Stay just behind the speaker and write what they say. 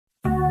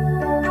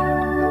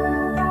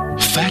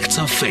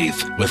of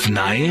Faith with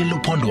Naye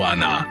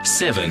Lupondwana,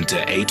 7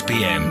 to 8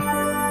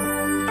 p.m.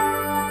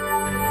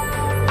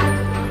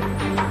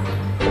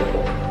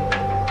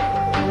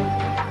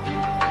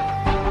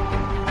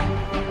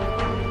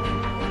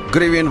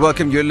 Good evening and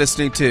welcome. You're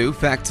listening to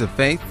Facts of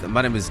Faith.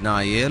 My name is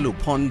Naye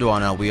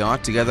Lupondwana. We are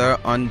together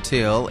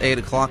until 8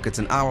 o'clock. It's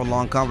an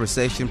hour-long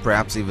conversation,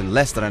 perhaps even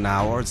less than an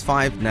hour. It's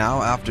 5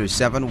 now after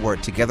 7. We're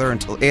together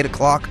until 8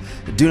 o'clock.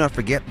 Do not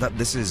forget that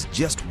this is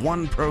just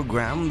one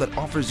program that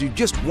offers you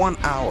just 1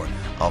 hour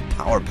of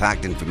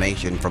power-packed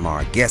information from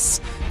our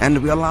guests.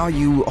 And we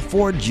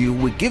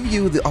give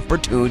you the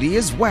opportunity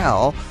as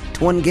well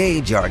to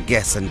engage our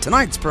guests. In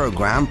tonight's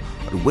program,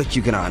 which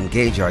you can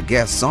engage our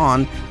guests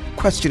on,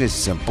 question is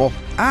simple.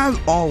 As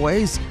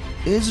always,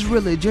 is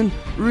religion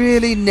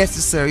really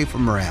necessary for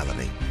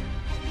morality?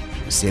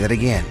 Let me say that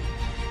again.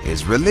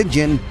 Is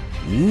religion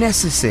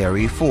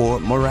necessary for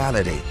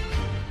morality?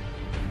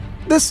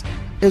 This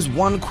is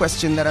one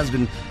question that has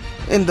been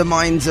in the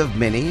minds of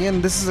many,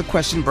 and this is a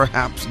question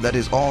perhaps that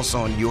is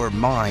also in your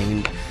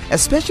mind,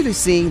 especially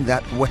seeing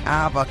that we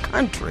have a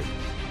country,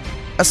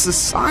 a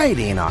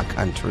society in our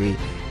country,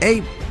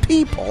 a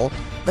people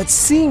that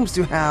seems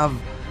to have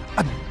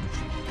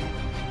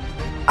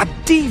a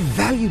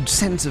devalued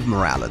sense of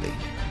morality,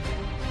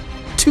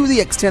 to the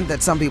extent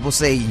that some people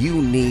say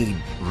you need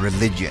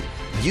religion,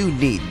 you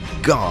need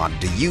God,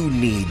 you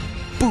need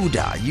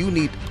Buddha, you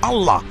need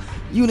Allah,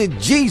 you need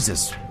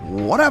Jesus,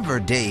 whatever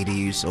deity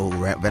you so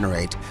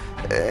venerate.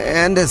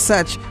 And as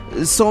such,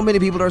 so many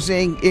people are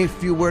saying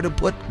if you were to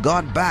put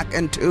God back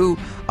into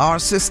our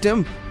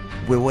system,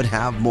 we would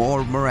have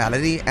more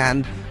morality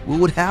and we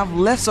would have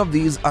less of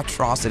these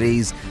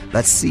atrocities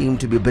that seem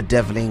to be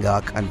bedeviling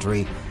our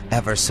country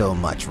ever so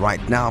much.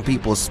 Right now,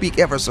 people speak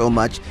ever so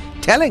much,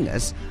 telling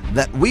us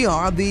that we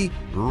are the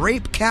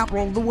rape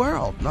capital of the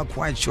world. Not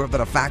quite sure if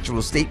that's a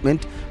factual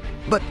statement,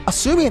 but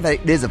assuming that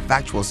it is a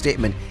factual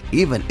statement,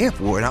 even if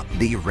we're not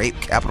the rape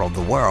capital of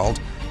the world,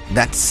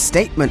 that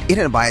statement in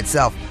and by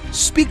itself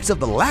speaks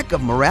of the lack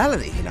of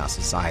morality in our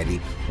society,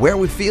 where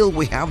we feel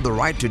we have the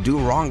right to do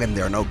wrong and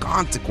there are no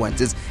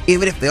consequences.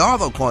 Even if there are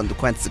those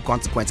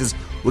consequences,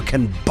 we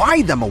can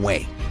buy them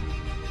away.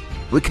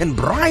 We can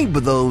bribe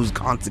those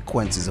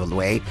consequences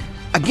away.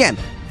 Again,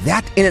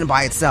 that in and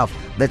by itself,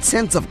 that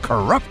sense of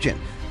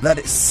corruption that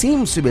it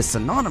seems to be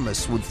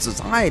synonymous with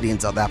society in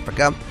South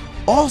Africa,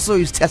 also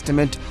is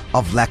testament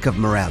of lack of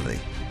morality.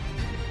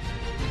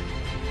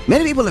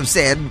 Many people have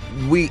said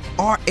we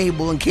are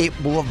able and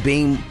capable of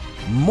being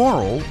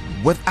moral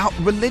without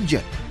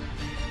religion.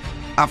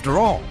 After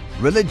all,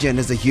 religion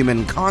is a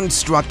human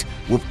construct.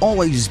 We've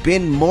always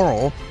been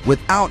moral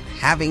without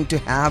having to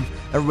have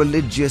a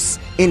religious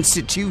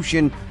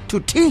institution to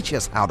teach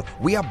us how to.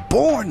 We are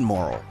born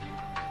moral.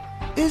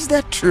 Is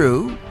that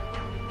true?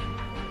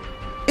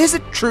 Is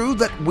it true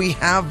that we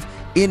have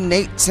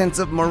innate sense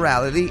of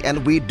morality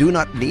and we do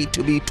not need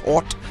to be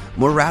taught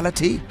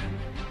morality?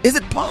 Is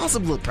it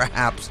possible,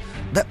 perhaps,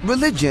 that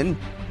religion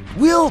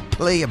will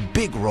play a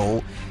big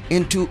role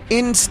into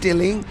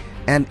instilling,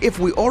 and if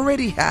we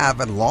already have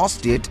and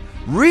lost it,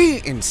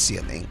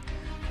 reinstilling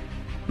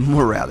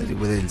morality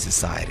within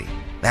society?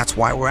 That's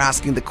why we're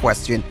asking the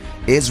question,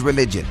 is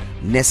religion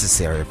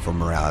necessary for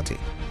morality?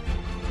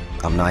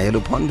 I'm Naye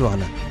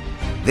Lupondwana.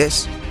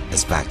 This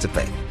is Facts of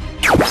Faith.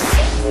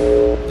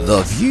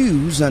 The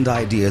views and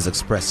ideas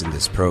expressed in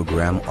this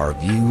program are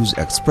views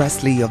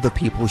expressly of the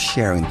people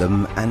sharing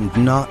them and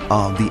not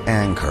of the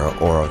anchor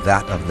or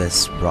that of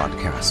this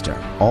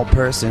broadcaster. All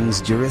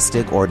persons,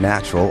 juristic or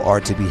natural,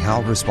 are to be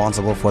held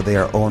responsible for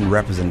their own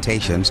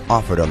representations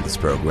offered on this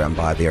program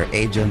by their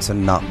agents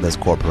and not this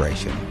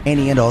corporation.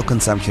 Any and all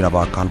consumption of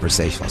our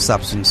conversational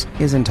substance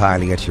is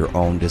entirely at your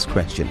own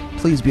discretion.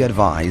 Please be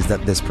advised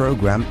that this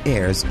program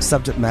airs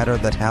subject matter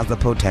that has the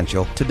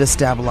potential to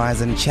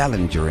destabilize and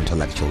challenge your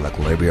intellectual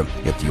equilibrium.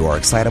 If you are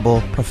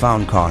excitable,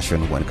 profound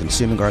caution when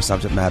consuming our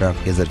subject matter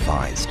is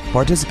advised.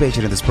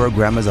 Participation in this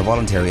program is a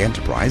voluntary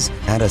enterprise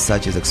and as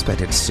such is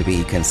expected to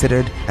be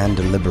considered and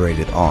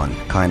deliberated on.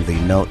 Kindly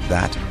note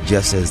that,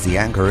 just as the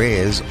anchor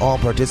is, all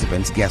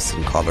participants, guests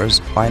and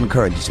callers are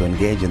encouraged to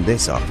engage in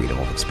this, our freedom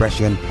of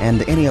expression,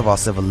 and any of our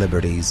civil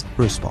liberties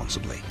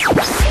responsibly.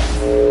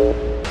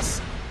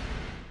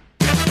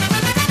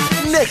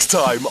 Next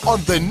time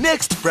on The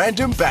Next Brand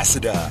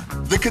Ambassador,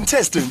 the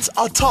contestants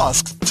are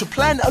tasked to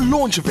plan a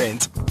launch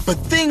event, but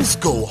things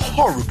go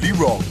horribly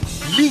wrong,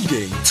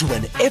 leading to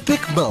an epic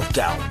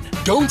meltdown.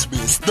 Don't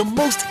miss the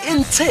most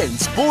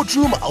intense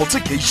boardroom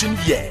altercation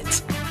yet.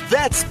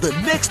 That's The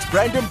Next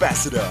Brand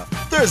Ambassador,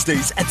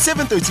 Thursdays at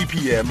 7:30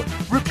 p.m,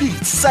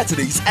 repeat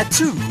Saturdays at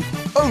 2,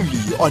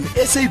 only on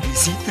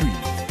SABC 3.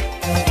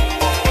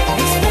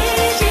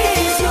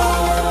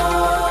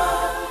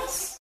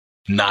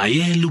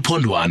 Naye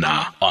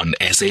Lupondwana on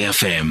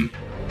SAFM.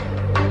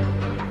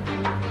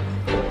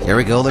 Here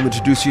we go. Let me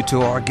introduce you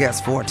to our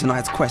guest for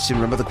tonight's question.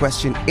 Remember the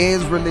question,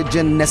 is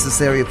religion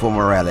necessary for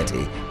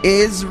morality?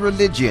 Is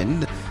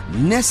religion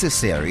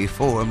necessary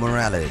for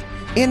morality?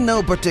 In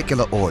no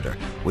particular order,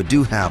 we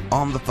do have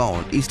on the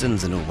phone Easton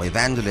Zinhumwe,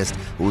 evangelist,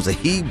 who's a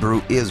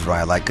Hebrew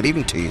Israelite. Good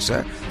evening to you,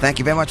 sir. Thank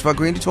you very much for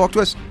agreeing to talk to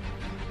us.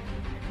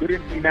 Good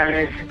evening,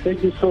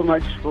 thank you so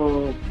much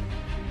for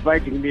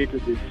inviting me to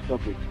this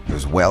topic.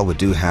 As well, we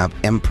do have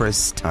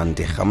Empress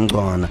Thandi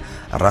Ramncwana,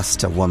 a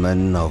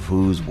Rastawoman of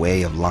whose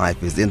way of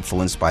life is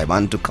influenced by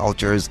Bantu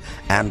cultures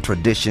and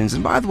traditions.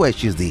 And by the way,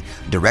 she's the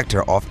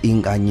director of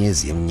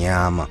Inkanyezi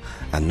Emnyama,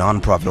 a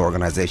non-profit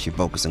organization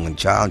focusing on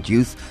child,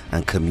 youth,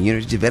 and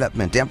community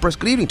development. Empress,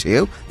 good evening to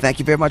you. Thank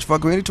you very much for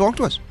agreeing to talk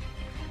to us.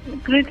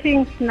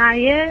 Greetings,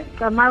 Naye,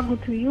 Kamagu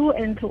to you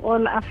and to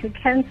all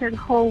Africans at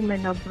home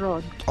and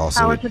abroad.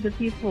 Power to the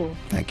people.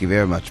 Thank you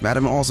very much,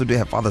 madam. Also do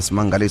have Father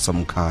Simangaliso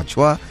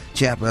Mkhatshwa,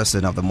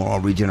 Chairperson of the Moral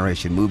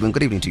Regeneration Movement.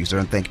 Good evening to you, sir,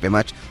 and thank you very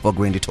much for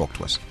agreeing to talk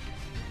to us.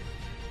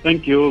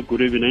 Thank you.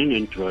 Good evening,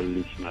 and to our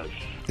listeners.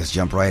 Let's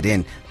jump right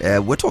in.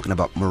 We're talking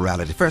about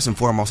morality. First and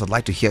foremost, I'd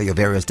like to hear your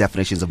various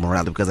definitions of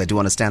morality, because I do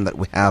understand that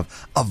we have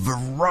a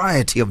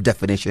variety of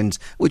definitions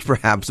which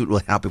perhaps will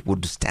help people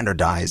to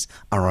standardize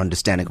our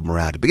understanding of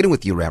morality. Beginning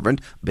with you,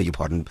 Reverend, beg your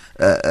pardon,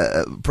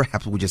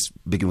 perhaps we'll just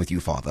begin with you,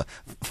 Father.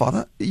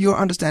 Father, your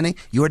understanding,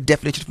 your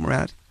definition of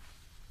morality?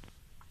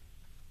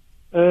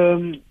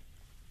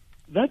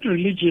 That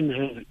religion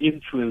has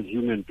influenced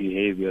human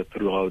behavior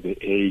throughout the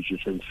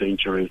ages and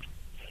centuries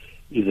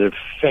is a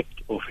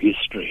fact of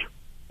history.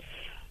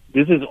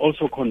 This is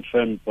also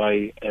confirmed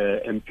by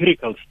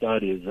empirical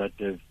studies that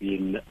have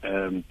been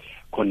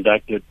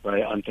conducted by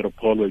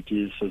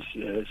anthropologists,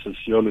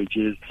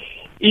 sociologists,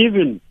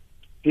 even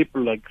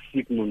people like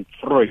Sigmund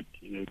Freud,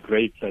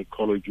 great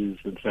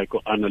psychologists and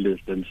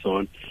psychoanalysts and so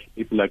on,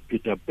 people like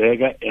Peter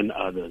Berger and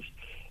others.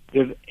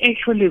 They've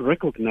actually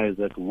recognized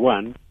that,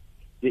 one,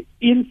 the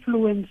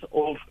influence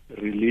of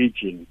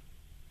religion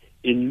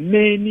in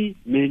many,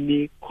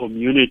 many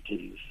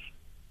communities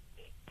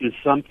is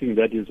something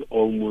that is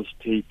almost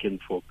taken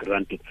for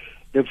granted.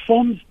 The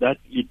forms that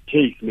it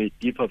takes may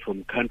differ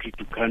from country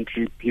to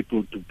country,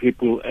 people to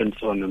people, and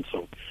so on and so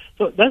on.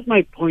 So that's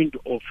my point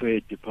of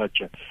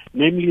departure,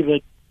 namely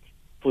that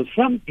for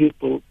some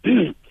people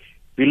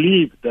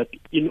believe that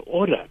in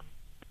order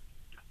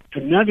to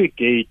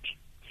navigate...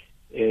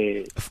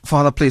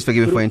 Father, please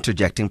forgive me for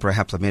interjecting.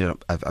 Perhaps I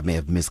may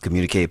have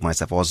miscommunicated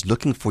myself. I was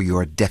looking for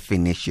your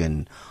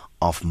definition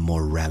of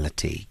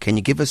morality. Can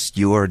you give us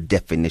your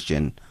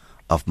definition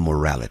of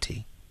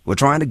morality? We're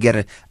trying to get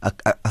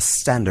a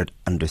standard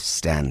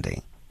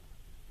understanding.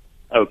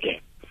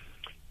 Okay.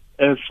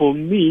 For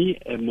me,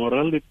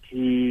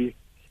 morality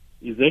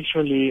is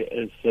actually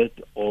a set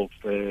of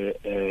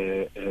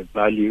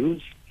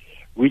values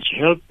which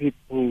help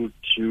people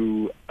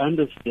to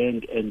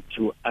understand and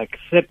to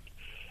accept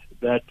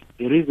that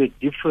there is a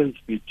difference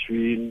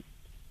between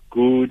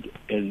good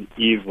and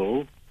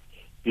evil,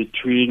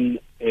 between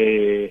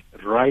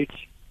right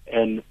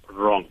and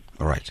wrong.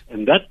 All right.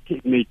 And that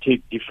may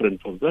take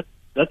different forms.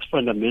 That's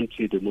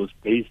fundamentally the most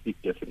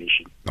basic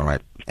definition. All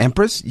right.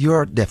 Empress,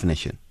 your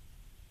definition.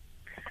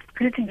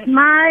 Greetings.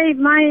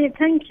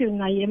 Thank you,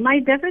 Naye. My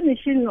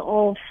definition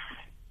of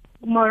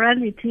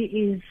morality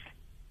is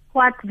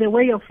what the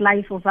way of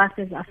life of us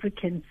as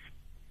Africans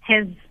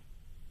has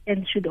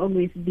and should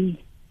always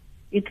be.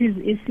 It is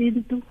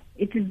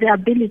the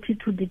ability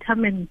to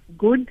determine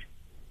good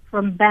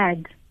from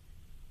bad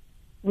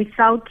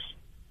without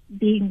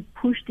being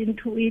pushed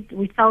into it,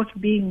 without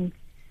being,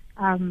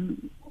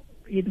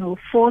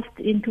 forced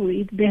into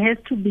it. There has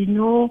to be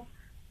no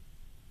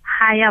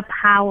higher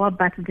power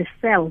but the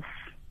self,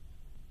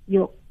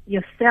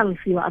 yourself,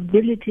 your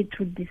ability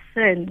to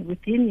discern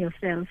within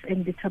yourself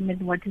and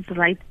determine what is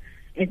right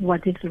and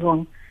what is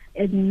wrong.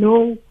 And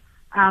no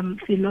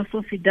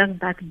philosophy does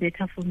that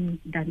better for me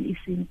than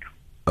Isintu.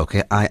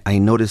 Okay, I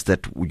noticed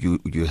that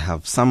you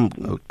have some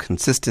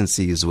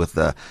consistencies with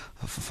the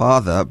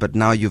Father, but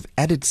now you've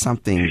added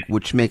something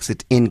which makes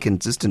it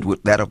inconsistent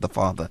with that of the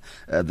Father.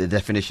 The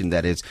definition,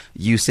 that is,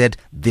 you said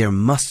there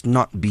must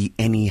not be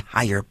any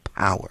higher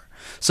power.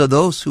 So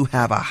those who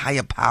have a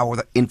higher power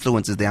that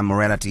influences their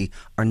morality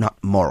are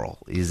not moral.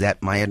 Is that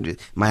is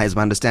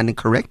my understanding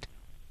correct?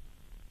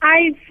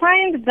 I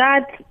find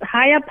that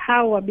higher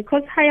power,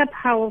 because higher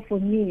power for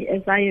me,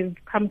 as I have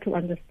come to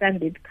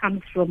understand it,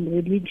 comes from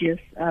religious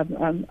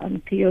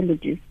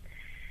theologies.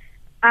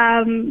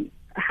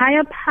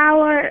 Higher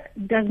power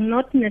does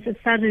not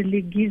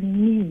necessarily give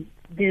me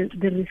the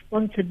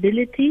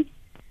responsibility,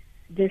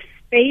 the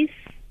space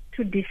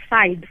to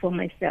decide for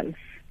myself.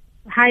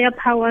 Higher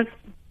powers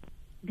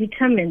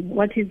determine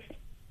what is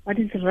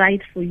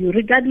right for you,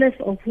 regardless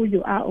of who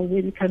you are or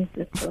where you come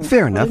from.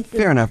 Fair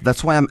enough.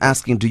 That's why I'm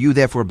asking, do you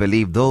therefore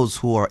believe those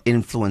who are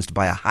influenced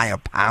by a higher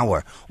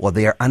power or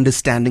their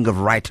understanding of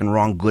right and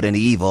wrong, good and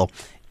evil,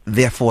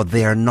 therefore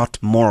they are not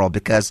moral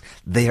because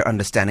their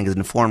understanding is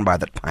informed by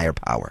that higher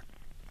power?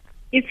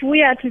 If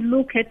we are to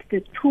look at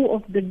the two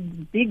of the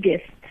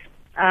biggest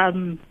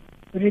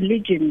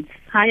religions,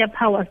 higher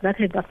powers that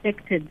have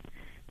affected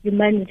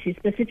humanity,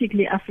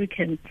 specifically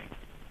Africans,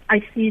 I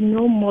see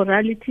no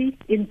morality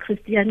in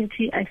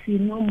Christianity. I see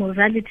no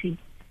morality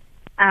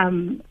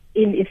in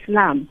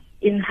Islam.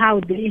 in how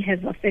they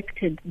have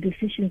affected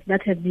decisions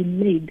that have been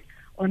made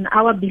on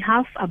our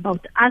behalf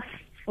about us,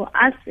 for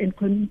us, and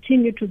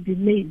continue to be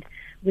made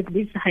with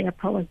these higher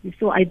powers.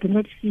 So I do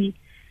not see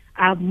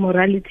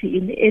morality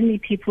in any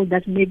people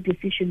that make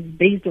decisions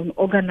based on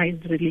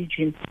organized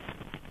religion.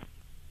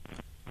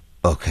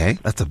 Okay,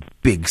 that's a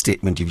big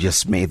statement you've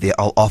just made there.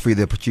 I'll offer you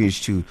the opportunity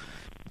to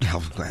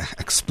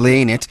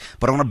explain it,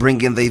 but I want to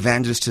bring in the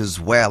evangelist as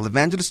well.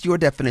 Evangelist, your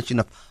definition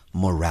of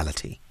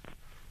morality.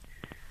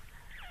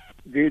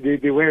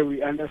 The way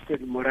we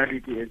understand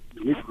morality as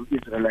Hebrew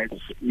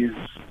Israelites is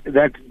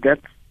that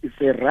it's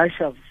a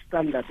righteous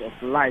standard of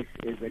life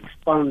as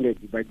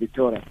expounded by the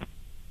Torah.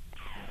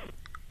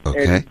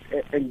 Okay.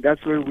 And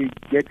that's where we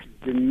get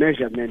the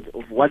measurement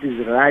of what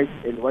is right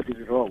and what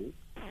is wrong,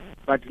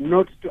 but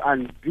not to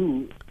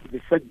undo the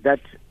fact that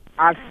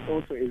us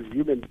also as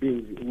human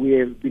beings, we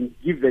have been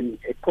given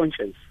a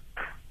conscience,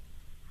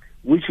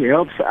 which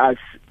helps us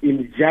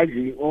in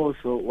judging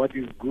also what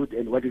is good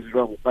and what is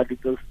wrong. But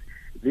because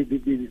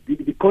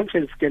the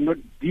conscience cannot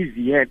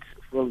deviate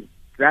from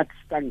that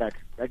standard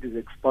that is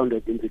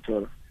expounded in the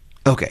Torah.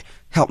 Okay,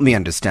 help me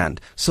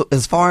understand. So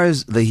as far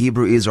as the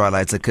Hebrew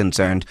Israelites are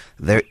concerned,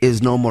 there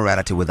is no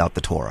morality without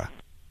the Torah.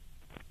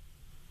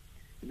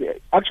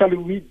 Actually,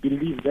 we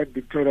believe that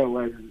the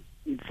Torah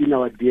it's in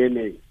our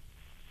DNA.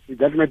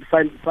 That might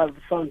sound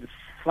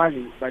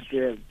funny, but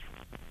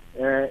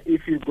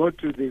if you go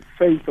to the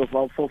faith of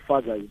our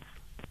forefathers,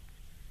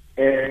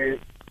 there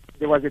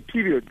was a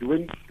period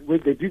when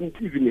they didn't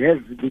even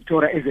have the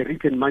Torah as a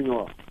written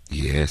manual.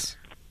 Yes.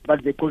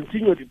 But they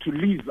continued to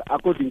live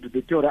according to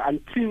the Torah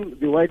until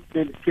the white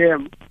man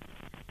came,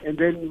 and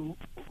then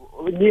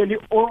nearly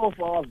all of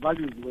our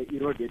values were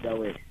eroded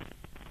away.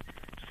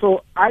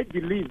 So I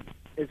believe,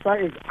 as far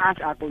as us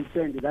are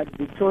concerned, that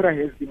the Torah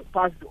has been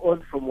passed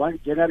on from one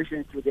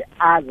generation to the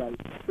other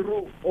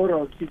through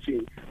oral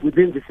teaching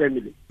within the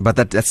family. But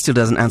that still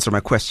doesn't answer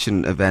my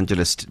question,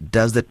 Evangelist.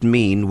 Does that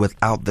mean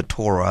without the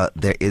Torah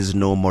there is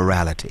no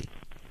morality?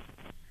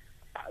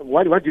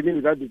 What do you mean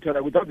without the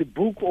Torah? Without the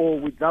book or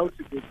without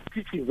the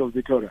teachings of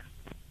the Torah?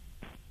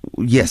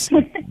 Yes,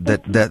 the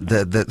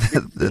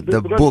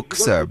book,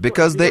 sir.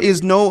 Because there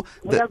is no...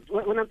 When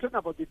I'm talking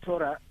about the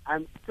Torah,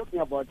 I'm talking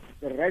about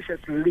the righteous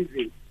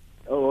living,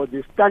 or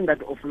the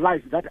standard of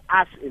life that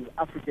us as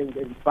Africans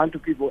and Bantu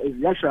people, as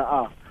Yasha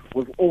are,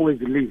 we've always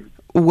lived.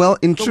 Well,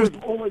 in truth...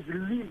 we've always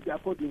lived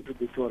according to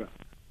the Torah.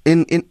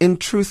 In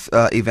truth,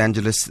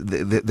 Evangelist,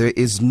 there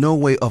is no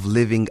way of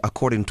living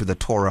according to the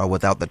Torah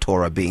without the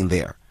Torah being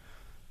there.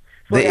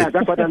 So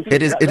that's what I'm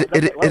saying.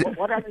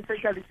 What I'm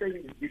essentially saying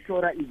is the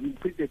Torah is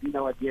imprinted in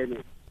our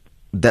DNA.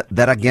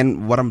 That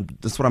again,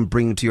 that's what I'm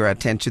bringing to your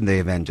attention there,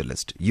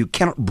 Evangelist. You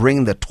cannot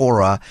bring the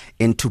Torah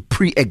into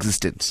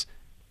pre-existence.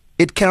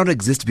 It cannot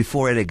exist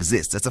before it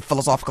exists. That's a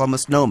philosophical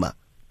misnomer.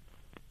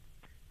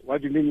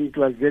 What do you mean it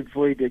was there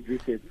before it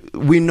existed?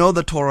 We know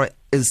the Torah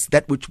is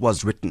that which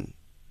was written.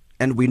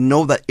 And we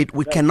know that it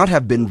cannot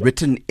have been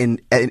written in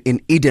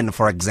Eden,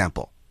 for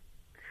example.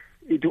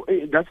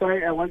 That's why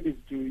I wanted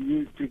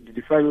to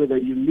define whether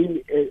you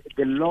mean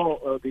the law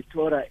or the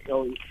Torah.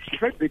 In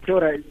fact, the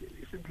Torah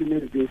simply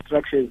means the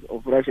instructions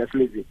of righteous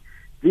living.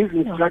 These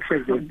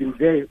instructions have been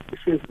there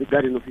since the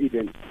Garden of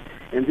Eden.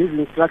 And these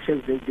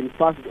instructions have been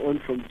passed on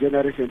from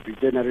generation to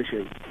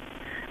generation.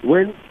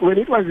 When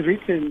it was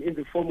written in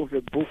the form of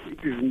a book,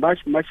 it is much,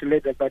 much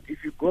later. But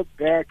if you go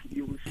back,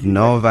 you will see...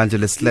 No,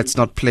 Evangelist, let's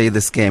not play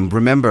this game.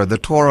 Remember, the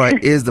Torah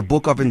is the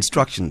book of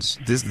instructions.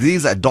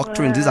 These are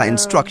doctrines, these are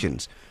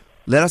instructions.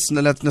 Let's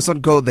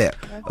not go there.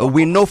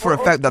 We know for a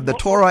fact that the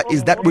Torah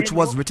is that which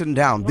was written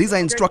down. These are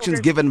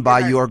instructions given by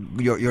your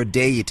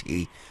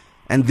deity.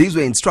 And these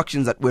were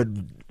instructions that were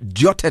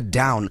jotted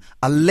down,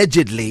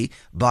 allegedly,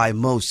 by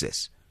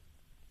Moses.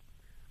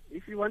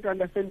 If you want to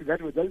understand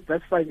that,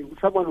 that's fine.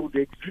 Someone would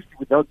exist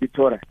without the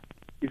Torah,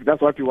 if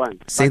that's what you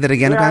want. Say that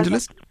again,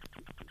 Evangelist.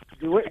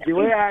 The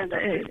way I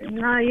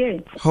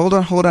understand.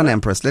 Hold on,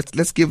 Empress.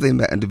 Let's give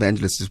the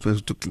evangelist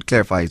to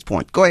clarify his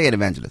point. Go ahead,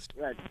 Evangelist.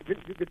 Right.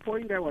 The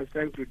point I was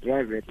trying to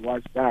drive at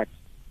was that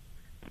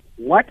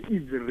what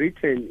is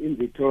written in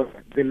the Torah,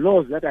 the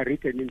laws that are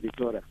written in the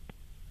Torah,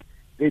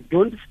 they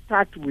don't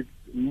start with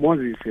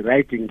Moses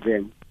writing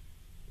them.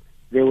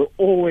 They were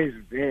always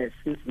there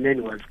since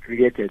man was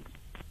created.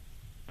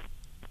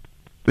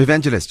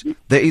 Evangelist,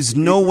 there is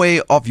no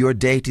way of your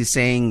deity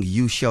saying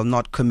you shall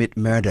not commit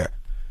murder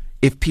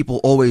if people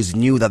always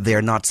knew that they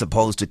are not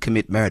supposed to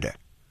commit murder.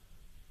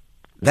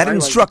 That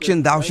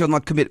instruction, thou shalt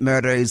not commit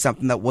murder, is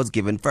something that was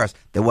given first.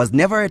 There was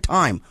never a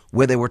time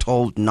where they were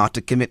told not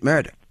to commit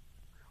murder.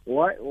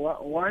 Why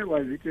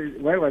was it a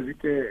problem?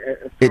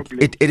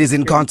 It is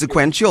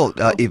inconsequential,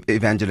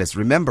 Evangelist.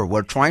 Remember,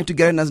 we're trying to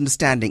get an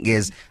understanding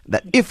is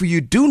that if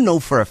you do know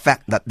for a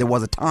fact that there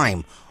was a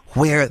time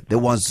where there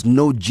was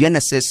no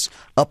Genesis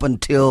up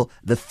until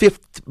the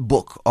 5th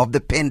book of the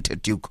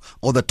Pentateuch,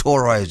 or the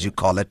Torah as you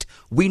call it,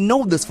 we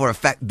know this for a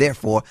fact,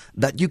 therefore,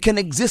 that you can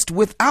exist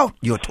without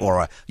your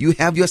Torah. You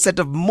have your set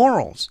of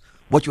morals.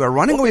 What you are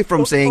running away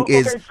from saying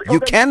is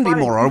you can be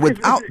moral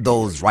without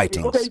those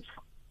writings.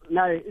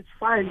 now it's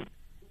fine.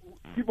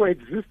 People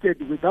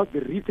existed without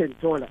the written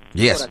Torah.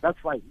 Yes. Torah, that's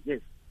fine.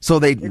 Yes. So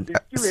they And they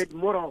still had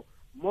moral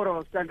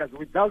standards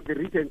without the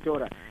written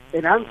Torah.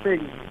 And I'm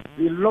saying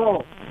the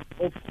law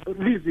of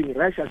living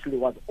righteously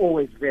was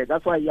always there.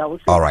 That's why Yahweh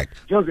said, all right.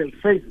 Joseph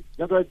says,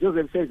 that's why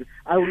Joseph says,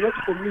 I will not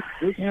commit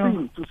this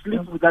sin to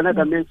sleep with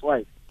another man's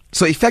wife.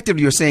 So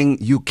effectively you're saying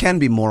you can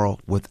be moral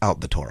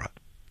without the Torah.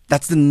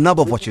 That's the nub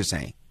of what you're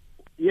saying.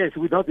 Yes,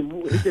 without the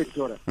written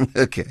Torah.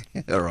 Okay,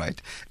 all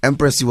right.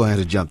 Empress, you wanted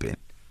to jump in.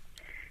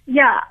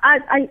 Yeah,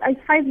 I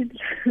find it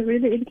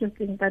really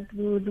interesting that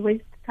we would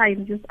waste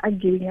time just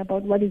arguing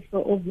about what is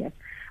so obvious.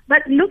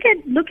 But look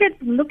at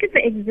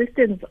the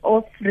existence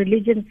of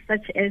religions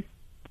such as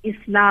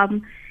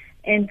Islam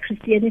and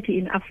Christianity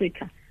in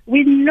Africa.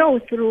 We know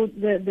through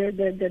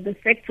the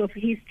facts of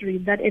history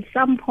that at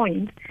some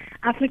point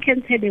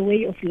Africans had a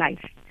way of life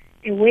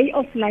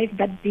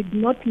that did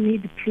not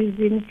need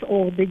prisons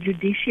or the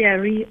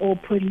judiciary or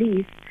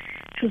police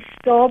to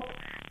stop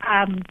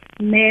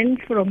men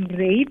from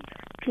rape,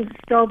 to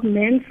stop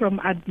men from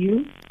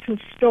abuse, to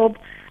stop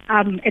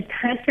a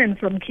person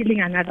from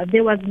killing another.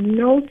 There was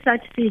no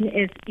such thing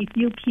as if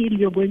you kill,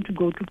 you're going to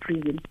go to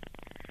prison.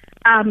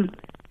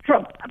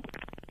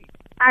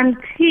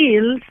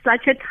 Until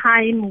such a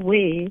time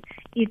where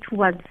it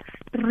was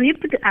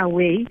stripped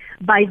away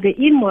by the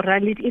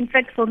immorality. In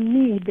fact, for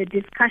me, the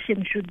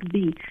discussion should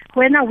be,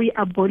 when are we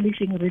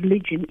abolishing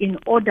religion in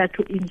order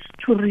to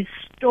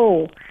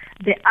restore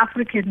the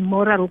African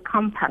moral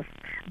compass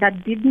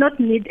that did not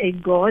need a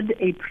god,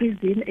 a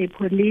prison, a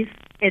police,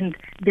 and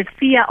the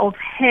fear of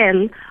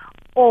hell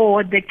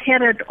or the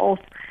carrot of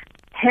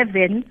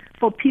heaven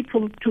for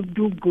people to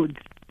do good.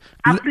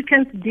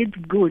 Africans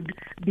did good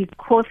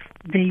because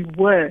they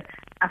were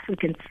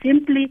Africans.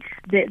 Simply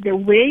the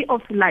way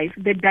of life,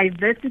 the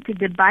diversity,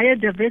 the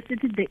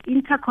biodiversity, the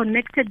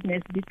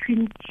interconnectedness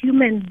between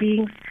human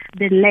beings,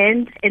 the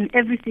land, and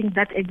everything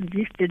that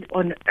existed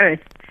on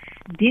earth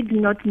did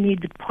not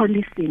need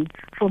policing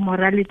for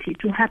morality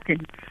to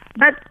happen.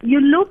 But you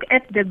look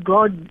at the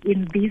gods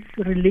in this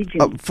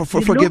religion.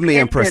 Forgive me,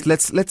 Empress.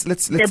 Let's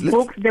the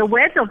books, the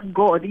word of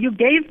God. You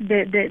gave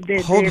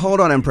the hold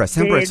on, Empress.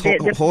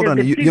 Hold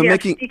on. You're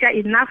making speaker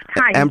enough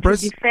time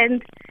Empress, to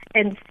defend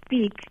and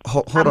speak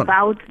hold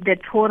about the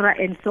Torah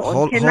and so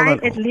on. Can I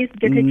at least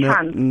get a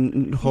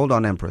chance? Hold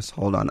on, Empress.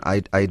 Hold on.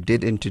 I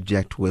did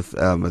interject with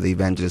the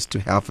evangelist to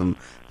have him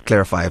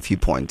clarify a few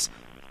points.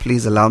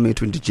 Please allow me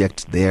to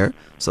interject there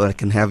so I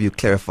can have you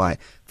clarify.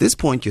 This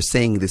point, you're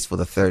saying this for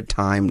the third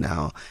time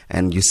now,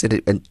 and you said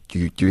it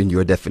during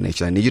your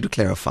definition. I need you to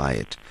clarify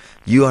it.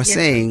 You are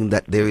saying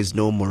that there is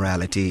no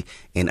morality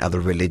in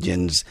other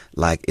religions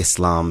like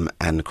Islam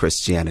and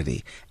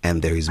Christianity,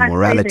 and there is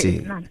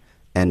morality,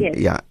 and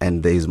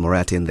and there is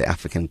morality in the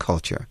African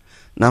culture.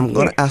 Now, I'm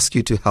going to ask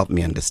you to help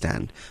me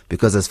understand,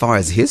 because as far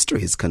as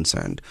history is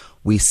concerned,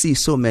 we see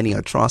so many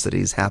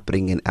atrocities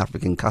happening in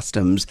African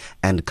customs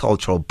and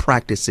cultural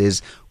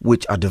practices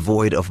which are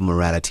devoid of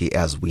morality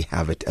as we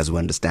have it, as we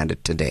understand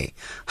it today.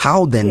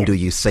 How then do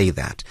you say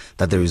that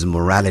there is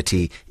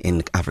morality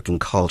in African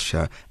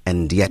culture,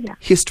 and yet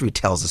history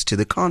tells us to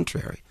the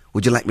contrary?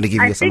 Would you like me to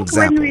give you some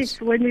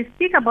examples? When we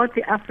speak about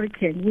the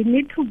African, we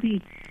need to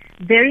be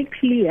very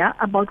clear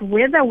about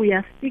whether we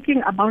are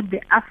speaking about the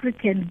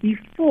African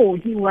before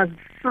he was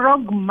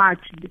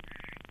frog-marched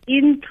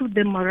into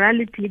the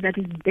morality that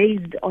is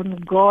based on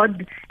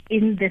God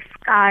in the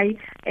sky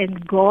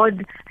and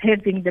God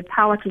having the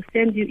power to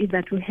send you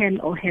either to hell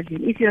or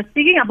heaven. If you're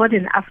speaking about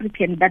an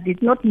African that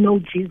did not know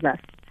Jesus,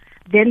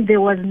 then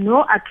there was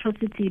no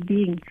atrocity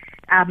being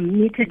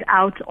meted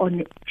out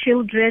on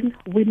children,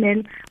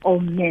 women, or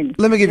men.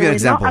 Let me give you an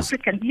example.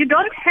 You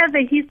don't have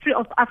a history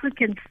of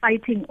Africans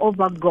fighting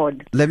over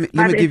God. Let me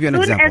give you an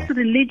example. As soon as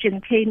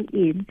religion came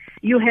in,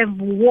 you have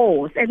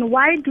wars. And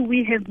why do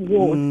we have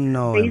wars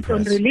based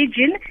on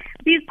religion?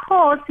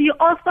 Because you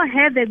also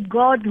have a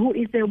God who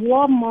is a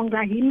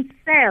warmonger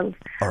himself.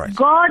 All right.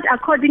 God,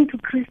 according to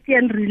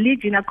Christian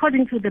religion,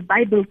 according to the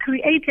Bible,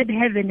 created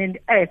heaven and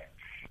earth.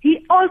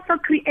 He also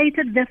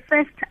created the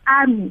first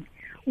army.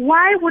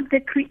 Why would the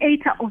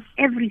creator of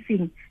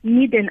everything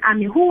need an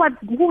army? Who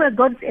were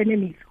God's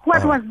enemies?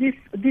 What was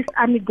this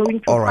army going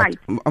to fight?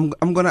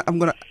 I'm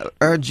gonna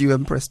urge you,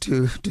 Empress,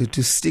 to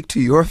stick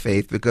to your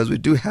faith, because we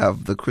do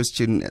have the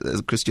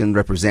Christian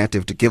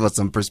representative to give us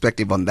some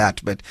perspective on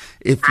that. But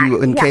if you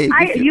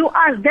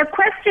the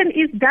question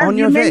is, does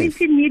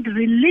humanity need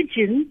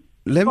religion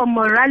for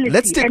morality?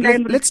 Let's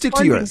stick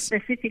to yours.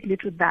 Specifically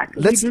to that,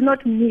 we do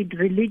not need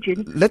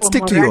religion. Let's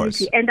stick to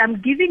yours. And I'm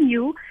giving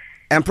you,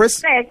 Empress.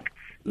 Facts.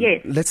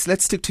 Yes.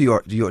 Let's stick to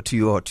your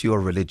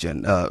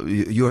religion,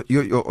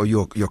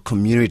 your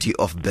community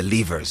of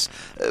believers.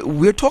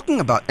 We're talking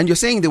about, and you're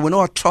saying there were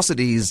no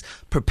atrocities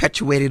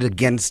perpetuated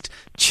against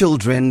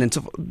children, and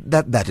so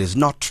that is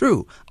not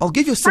true. I'll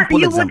give you a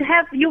simple example.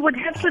 You would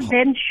have to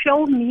then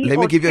show me. Let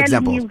me give you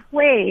examples.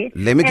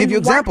 Let me give you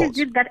examples. What is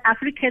it that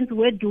Africans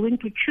were doing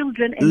to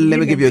children? And let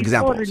me give you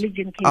examples.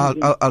 Religion came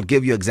I'll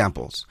give you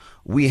examples.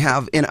 we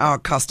have in our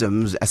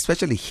customs,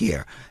 especially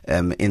here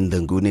in the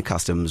Nguni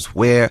customs,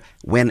 where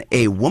when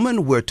a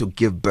woman were to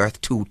give birth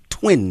to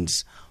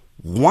twins,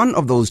 one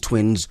of those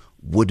twins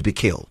would be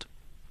killed.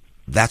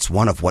 That's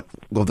one of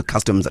the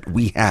customs that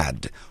we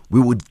had. We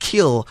would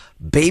kill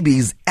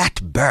babies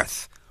at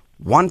birth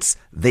once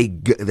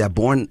they're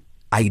born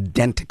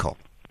identical.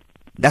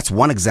 That's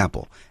one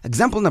example.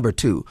 Example number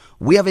 2,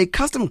 we have a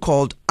custom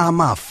called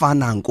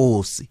amafana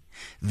nkosi.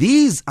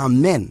 These are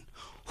men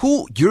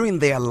who, during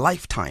their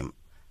lifetime,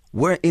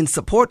 were in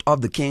support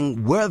of the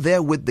king, were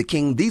there with the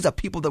king. These are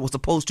people that were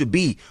supposed to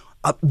be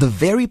the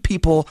very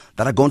people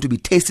that are going to be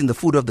tasting the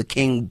food of the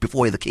king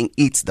before the king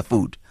eats the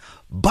food.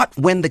 But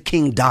when the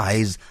king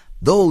dies,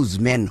 those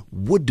men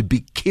would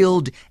be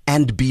killed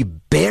and be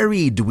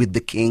buried with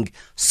the king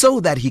so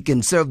that he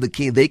can serve the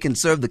king. They can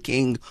serve the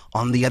king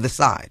on the other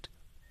side.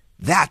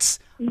 That's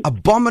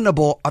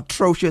abominable,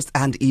 atrocious,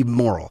 and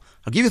immoral.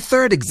 I'll give you a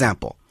third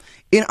example.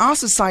 In our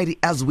society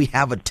as we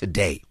have it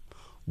today,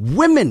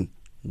 women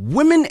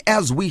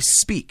as we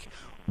speak,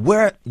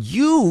 were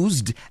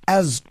used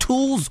as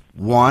tools,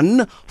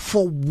 one,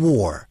 for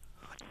war.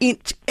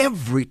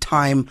 Every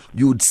time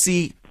you would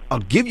see, I'll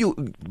give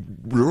you,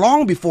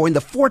 long before in the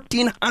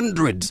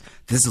 1400s,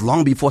 this is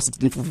long before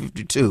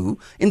 1652,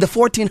 in the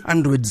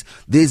 1400s,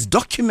 there's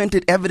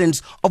documented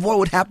evidence of what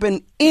would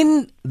happen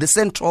in the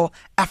Central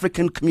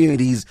African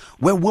communities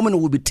where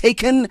women would be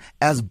taken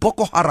as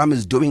Boko Haram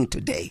is doing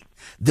today.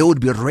 They would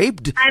be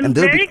raped. I'm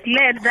very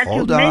glad that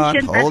you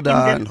mentioned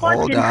that in the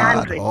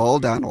 1400s.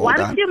 Hold on.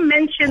 Once you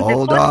mentioned the 1400s.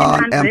 Hold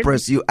on,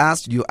 Empress. You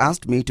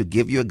asked me to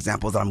give you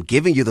examples. I'm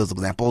giving you those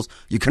examples.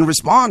 You can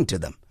respond to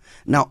them.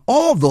 Now,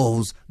 all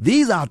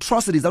these are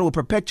atrocities that were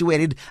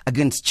perpetuated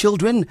against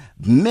children,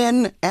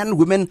 men, and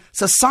women.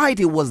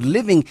 Society was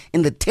living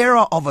in the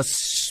terror of a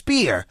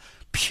spear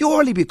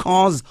purely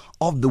because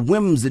of the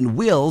whims and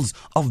wills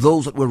of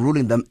those that were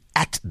ruling them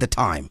at the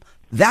time.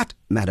 That,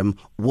 madam,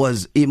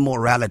 was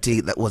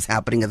immorality that was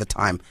happening at the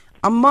time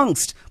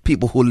amongst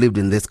people who lived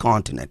in this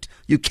continent.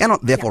 You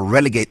cannot therefore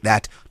relegate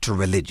that to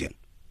religion.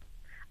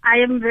 I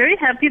am very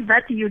happy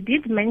that you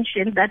did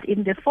mention that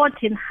in the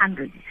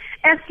 1400s.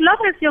 As long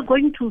as you're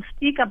going to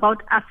speak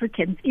about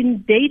Africans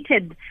in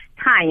dated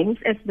times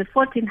as the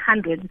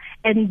 1400s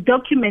and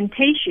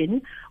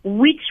documentation,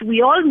 which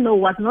we all know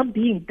was not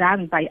being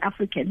done by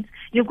Africans,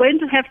 you're going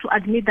to have to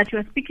admit that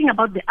you're speaking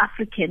about the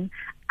African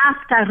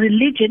after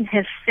religion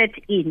has set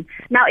in.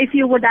 Now, if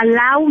you would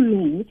allow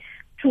me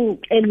to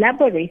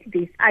elaborate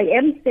this, I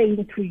am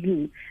saying to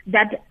you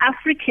that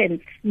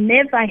Africans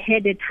never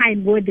had a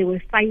time where they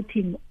were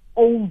fighting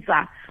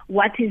over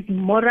what is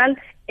moral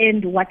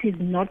and what is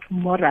not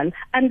moral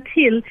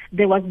until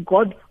there was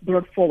God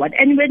brought forward.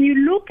 And when you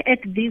look at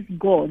these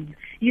gods,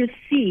 you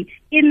see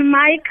in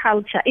my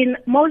culture, in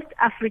most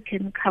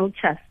African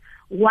cultures,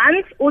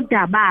 once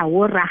Odaba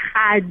or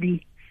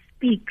Rahadi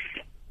speaks,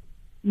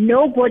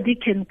 nobody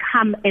can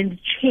come and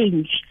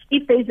change.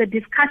 If there is a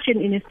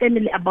discussion in a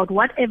family about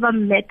whatever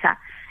matter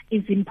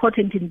is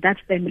important in that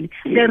family,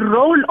 the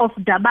role of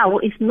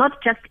Dabao is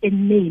not just a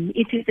name.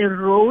 It is a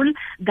role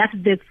that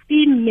the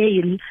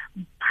female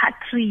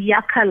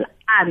patriarchal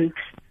aunt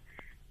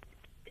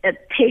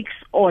takes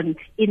on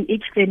in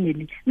each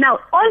family. Now,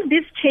 all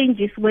this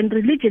changes when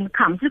religion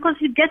comes, because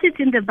you get it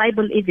in the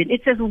Bible even.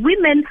 It says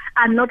women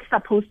are not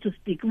supposed to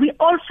speak. We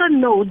also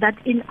know that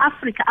in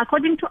Africa,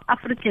 according to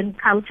African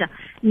culture,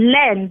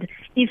 land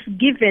is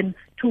given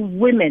to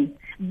women.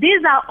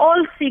 These are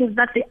all things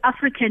that the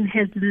African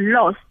has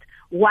lost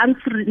once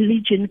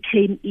religion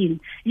came in.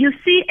 You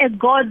see a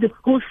God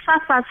who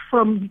suffers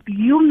from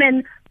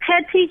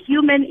petty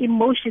human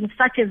emotions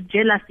such as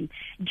jealousy.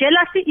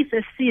 Jealousy is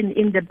a sin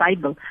in the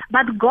Bible,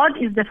 but God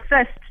is the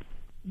first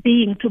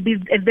being to be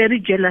a very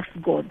jealous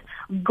God.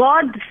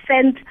 God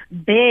sent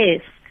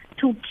bears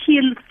to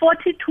kill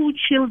 42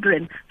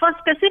 children for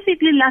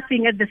specifically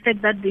laughing at the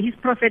fact that his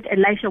prophet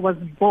Elisha was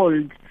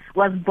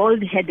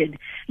bald-headed.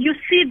 You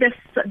see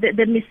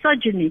the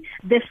misogyny,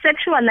 the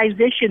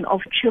sexualization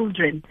of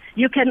children.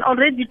 You can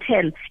already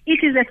tell.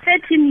 It is a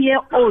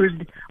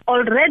 13-year-old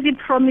already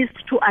promised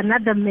to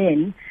another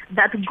man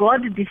that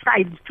God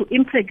decides to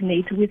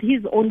impregnate with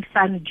his own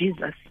son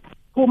Jesus,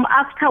 whom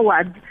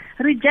afterwards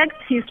rejects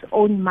his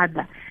own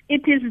mother.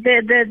 It is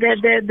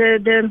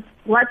the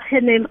what's her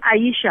name,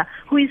 Aisha,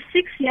 who is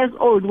 6 years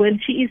old when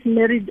she is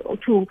married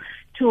to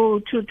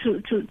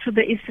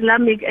the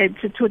Islamic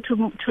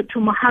to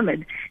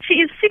Muhammad. She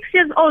is 6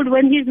 years old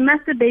when he's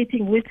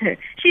masturbating with her.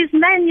 She is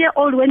 9 years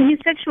old when he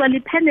sexually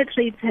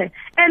penetrates her.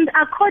 And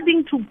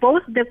according to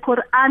both the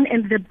Quran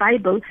and the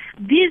Bible,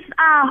 these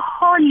are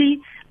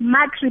holy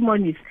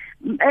matrimonies.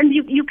 And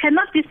you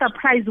cannot be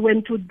surprised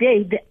when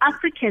today the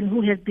African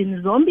who has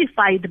been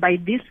zombified by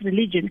this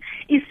religion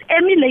is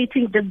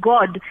emulating the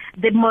God,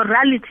 the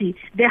morality,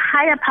 the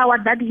higher power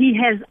that he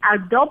has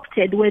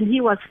adopted when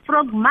he was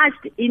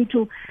frog-marched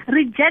into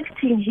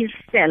rejecting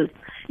himself.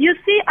 You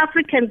see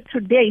Africans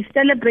today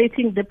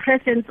celebrating the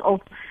presence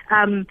of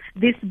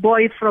this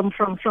boy from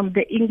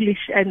the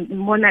English and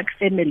monarch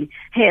family,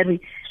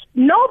 Harry.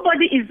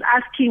 Nobody is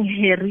asking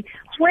Harry,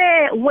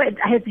 where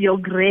has your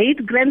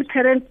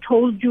great-grandparents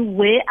told you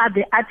where are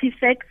the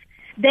artifacts?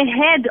 The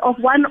head of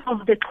one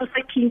of the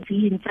Xhosa kings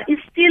is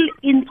still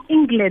in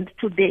England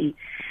today.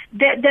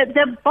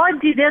 The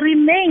body, the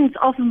remains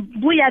of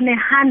Mbuyane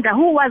Handa,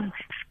 who was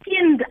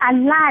skinned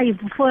alive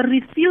for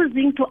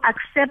refusing to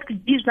accept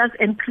Jesus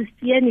and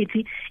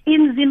Christianity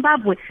in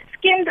Zimbabwe.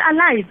 Skinned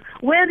alive.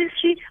 Where is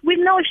she? We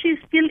know she's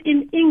still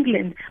in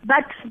England.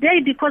 But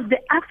today, because the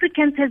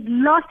Africans has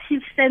lost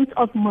his sense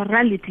of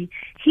morality,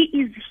 he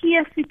is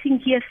here sitting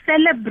here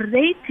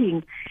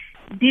celebrating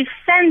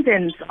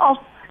descendants of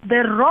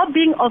the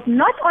robbing of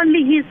not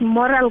only his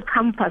moral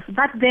compass,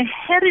 but the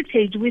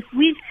heritage with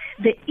which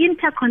the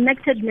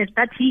interconnectedness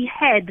that he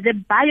had, the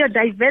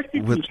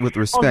biodiversity with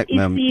respect, of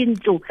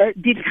Isintu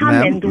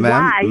determined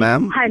why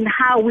and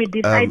how we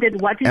decided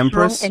what is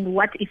Empress, wrong and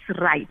what is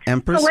right.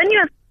 Empress, so when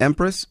you're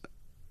Empress,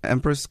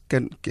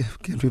 can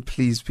we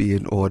please be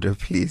in order,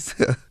 please?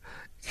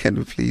 Can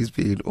we please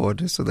be in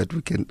order so that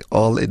we can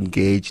all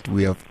engage?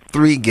 We have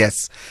 3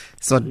 guests.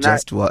 It's not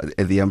just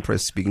the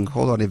Empress speaking.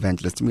 Hold on,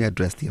 Evangelist. Let me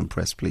address the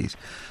Empress, please.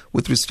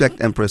 With respect,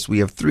 Empress, we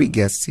have 3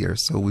 guests here,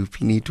 so we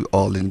need to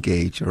all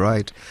engage, all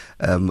right?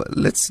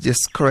 Let's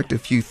just correct a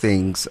few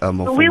things.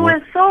 We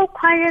were so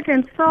quiet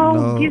and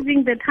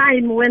giving the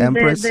time when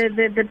Empress,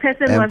 the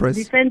person was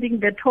defending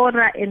the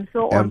Torah and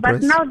so on.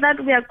 But now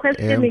that we are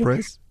questioning...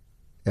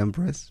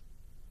 Empress,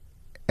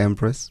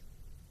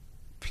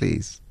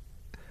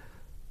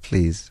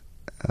 please,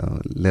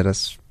 let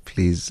us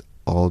please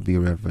all be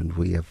reverent.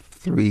 We have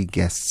 3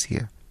 guests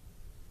here.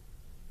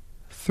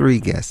 3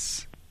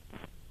 guests.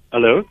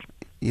 Hello?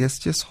 Yes,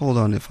 just hold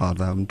on,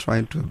 Father. I'm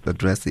trying to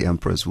address the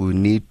Empress. We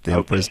need the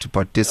Empress to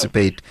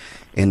participate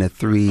in a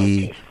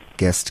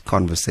 3-guest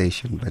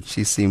conversation, but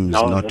she seems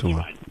not to.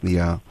 Fine.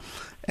 Yeah.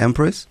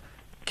 Empress,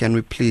 can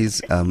we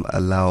please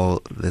allow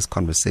this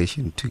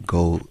conversation to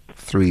go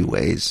 3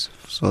 ways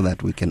so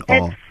that we can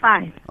all... That's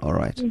fine. All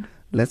right.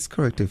 Let's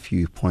correct a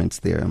few points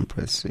there,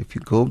 Empress. If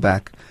you go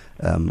back,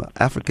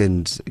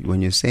 Africans,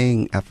 when you're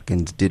saying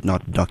Africans did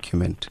not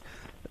document,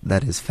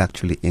 that is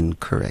factually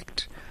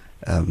incorrect.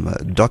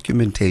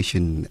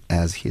 Documentation,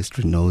 as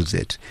history knows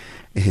it,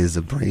 is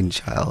a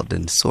brainchild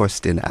and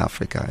sourced in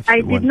Africa. I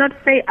did not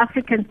say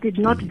Africans did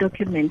not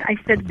document. I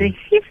said the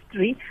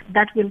history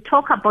that will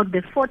talk about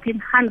the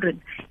 1400s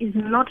is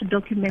not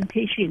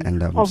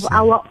documentation of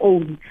our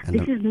own.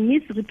 This is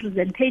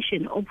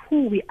misrepresentation of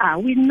who we are.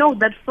 We know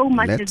that so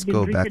much has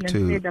been written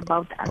and said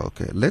about us.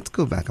 Okay, let's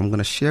go back. I'm going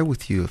to share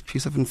with you a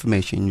piece of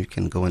information. You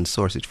can go and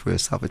source it for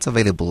yourself. It's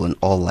available in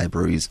all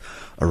libraries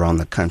around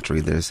the country.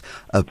 There's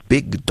a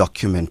big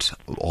document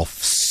of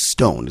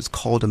stone. It's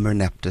called a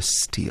Merneptah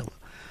stele.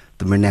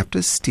 The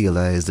Merneptah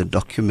stele is a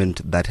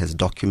document that has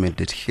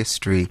documented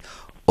history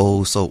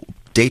also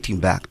dating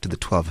back to the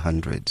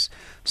 1200s.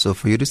 So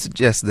for you to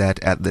suggest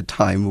that at the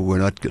time we were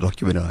not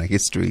documenting our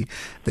history,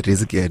 that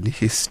is again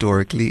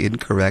historically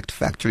incorrect,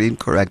 factually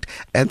incorrect,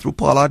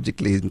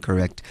 anthropologically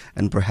incorrect,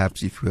 and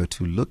perhaps if we were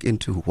to look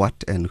into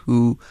what and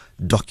who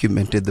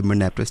documented the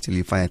Merneptah stele,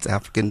 you find it's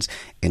Africans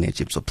in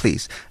Egypt. So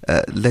please,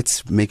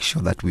 let's make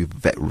sure that we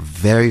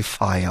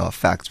verify our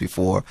facts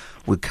before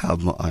we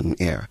come on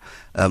air.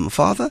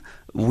 Father,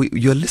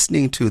 you're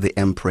listening to the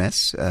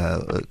Empress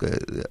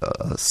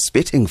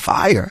spitting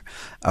fire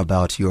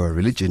about your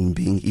religion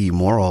being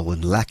immoral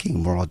and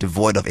lacking moral,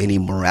 devoid of any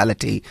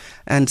morality,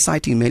 and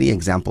citing many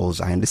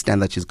examples. I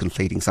understand that she's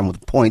conflating some of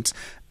the points,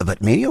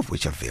 but many of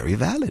which are very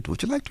valid.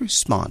 Would you like to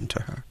respond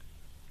to her?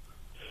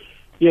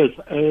 Yes,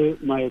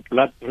 my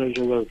blood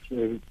pressure was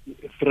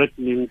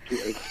threatening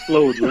to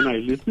explode when I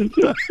listened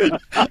to her.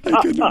 I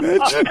can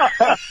imagine.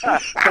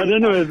 But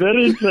anyway,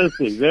 very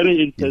interesting,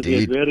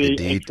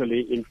 Indeed.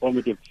 actually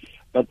informative.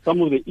 But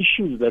some of the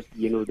issues that,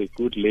 the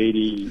good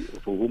lady,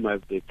 for whom I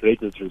have the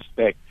greatest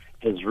respect,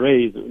 has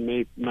raised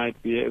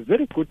might be a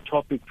very good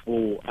topic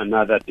for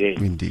another day.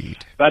 Indeed.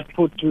 But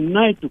for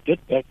tonight, to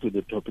get back to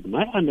the topic,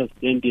 my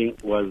understanding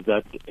was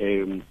that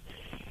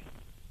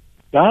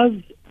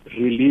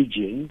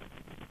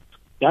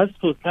does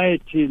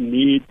society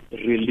need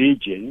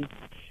religion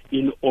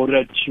in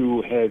order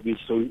to have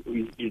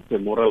it's a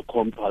moral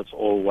compass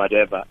or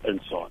whatever and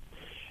so on?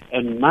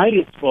 And my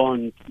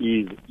response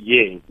is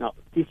yes. Now,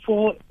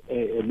 before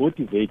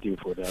motivating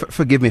for that...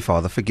 Forgive me,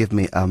 Father, forgive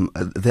me.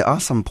 There are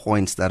some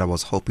points that I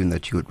was hoping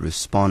that you would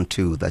respond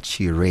to that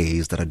she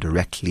raised that are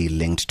directly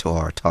linked to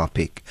our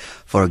topic.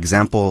 For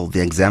example,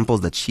 the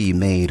examples that she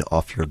made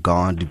of your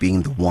God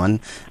being the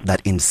one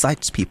that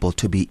incites people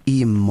to be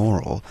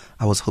immoral.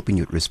 I was hoping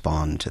you'd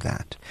respond to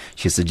that.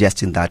 She's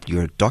suggesting that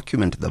your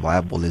document, the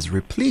Bible, is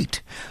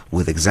replete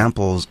with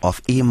examples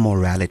of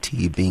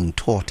immorality being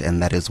taught,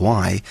 and that is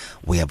why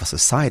we have a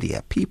society,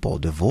 a people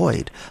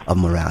devoid of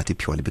morality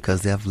purely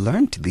because they have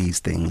learned these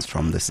things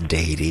from this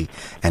deity.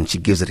 And she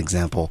gives an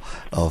example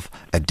of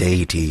a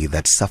deity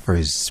that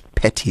suffers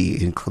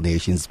petty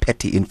inclinations,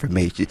 petty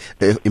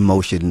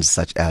emotions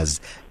such as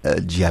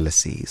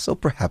jealousy. So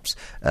perhaps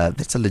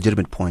that's a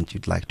legitimate point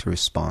you'd like to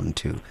respond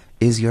to.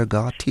 Is your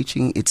God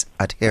teaching its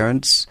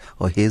adherents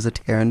or his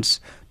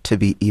adherents to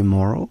be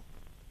immoral?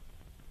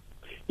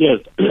 Yes.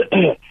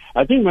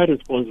 I think my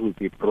response would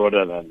be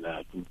broader than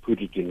that, to put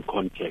it in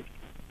context.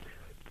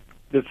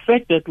 The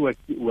fact that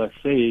we're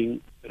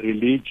saying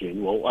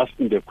religion, we're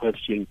asking the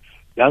question,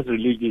 does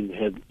religion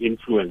have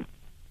influence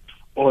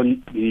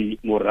on the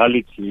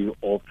morality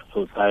of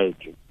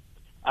society?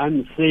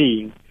 I'm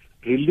saying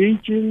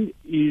religion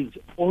is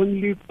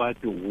only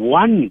but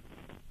one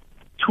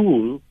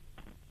tool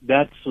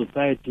that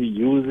society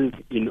uses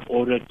in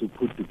order to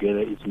put together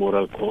its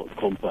moral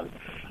compass.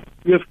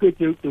 We have got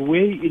the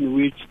way in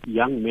which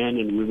young men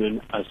and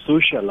women are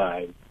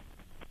socialized.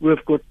 We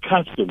have got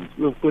customs,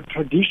 we have got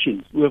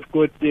traditions, we have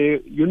got,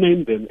 you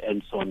name them,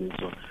 and so on and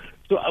so on.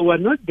 So we're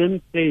not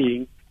then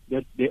saying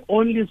that the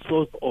only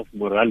source of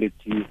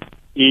morality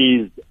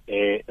is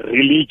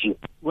religion.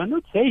 We're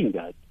not saying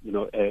that,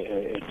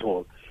 at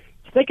all.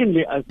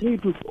 Secondly, I think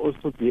it would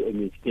also be a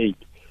mistake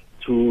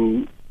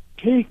to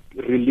take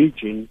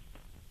religion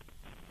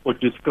or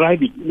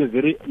describe it in a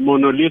very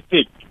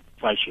monolithic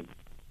fashion.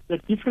 There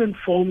are different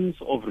forms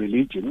of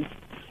religion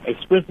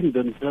expressing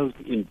themselves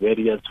in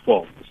various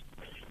forms.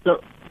 So,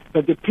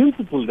 but the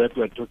principle that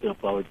we're talking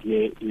about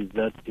here is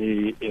that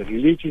a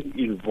religion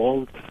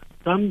involves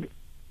some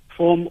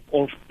form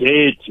of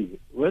deity,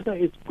 whether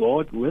it's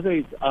God, whether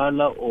it's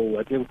Allah or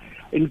whatever.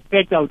 In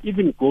fact, I would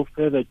even go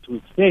further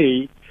to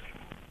say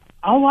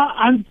our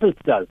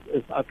ancestors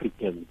as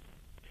Africans,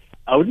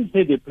 I wouldn't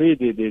say they played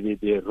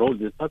the role,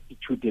 they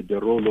substituted the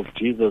role of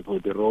Jesus or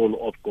the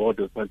role of God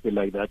or something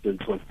like that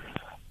and so on.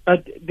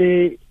 But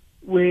they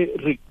were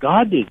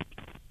regarded,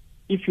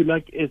 if you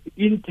like, as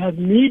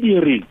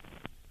intermediaries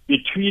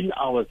between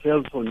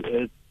ourselves on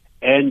earth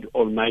and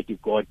Almighty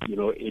God,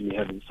 in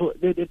heaven. So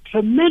there's a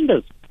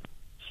tremendous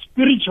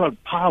spiritual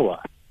power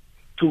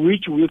to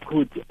which we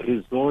could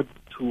resort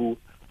to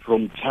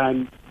from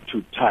time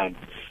to time.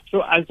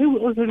 So I think we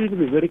also need to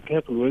be very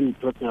careful when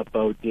we're talking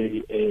about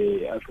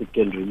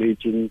African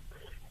religion,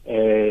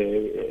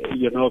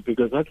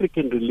 because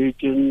African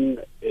religion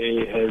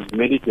has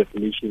many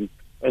definitions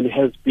and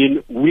has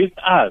been with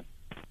us,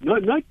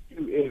 not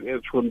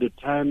from the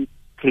time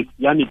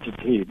Christianity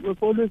came.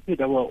 We've always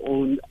had our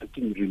own, I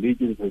think,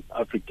 religions as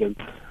Africans,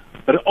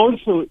 but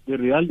also the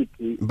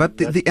reality. But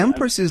the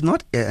Empress is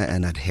not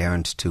an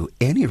adherent to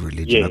any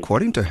religion. Yes.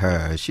 According to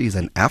her, she's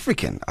an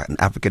African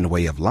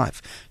way of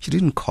life. She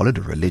didn't call it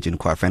a religion.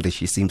 Quite frankly,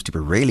 she seems to be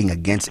railing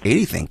against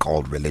anything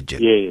called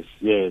religion. Yes.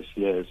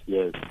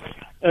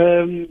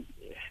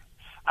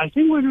 I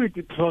think when we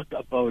talk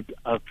about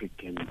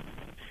Africans,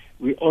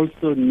 we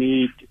also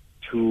need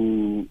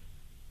to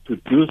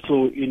do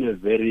so in a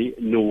very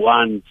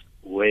nuanced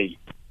way.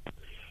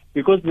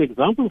 Because the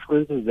example, for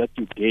instance, that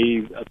you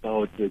gave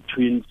about the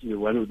twins,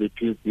 one of the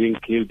twins being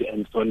killed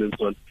and so on and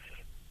so on,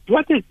 to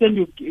what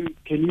extent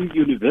can you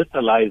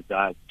universalize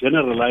that,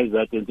 generalize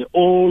that, and say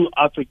all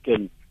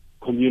African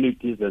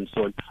communities and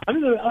so on? I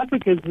mean, there are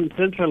Africans in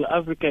Central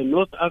Africa, in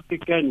North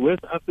Africa, in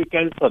West Africa,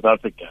 and South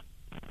Africa.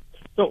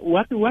 So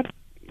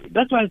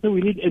that's why I say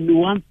we need a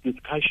nuanced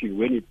discussion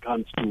when it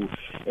comes to,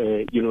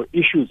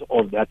 issues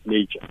of that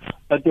nature.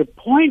 But the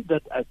point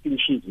that I think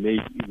she's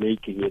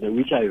making, and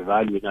which I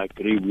value and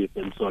agree with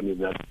and so on, is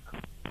that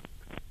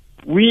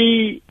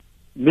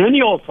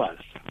many of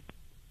us,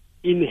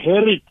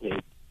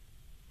 inherited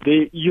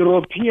the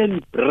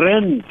European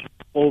brand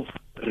of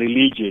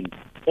religion,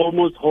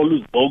 almost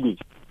holus bogus,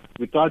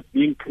 without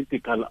being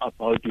critical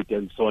about it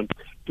and so on,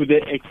 to the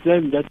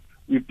extent that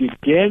we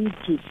began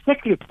to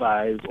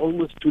sacrifice,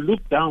 almost to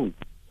look down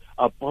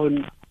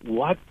upon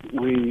what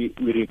we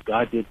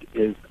regarded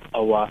as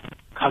our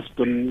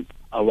customs,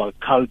 our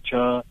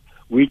culture,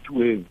 which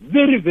were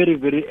very, very,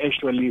 very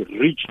actually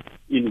rich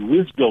in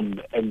wisdom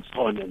and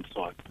so on and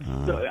so on.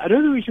 So I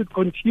don't think we should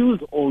confuse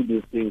all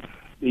these things.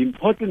 The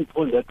important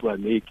point that we're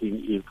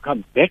making is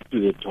come back to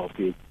the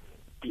topic.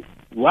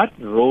 What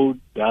role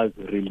does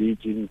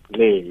religion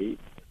play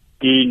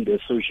in the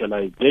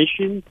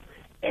socialization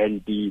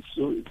and the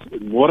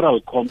moral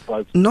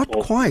compass? Not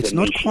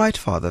quite,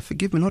 Father.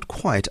 Forgive me, not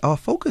quite. Our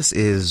focus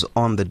is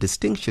on the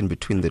distinction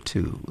between the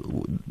two,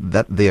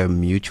 that they are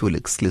mutually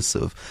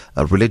exclusive,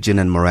 religion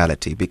and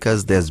morality,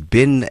 because there's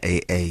been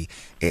a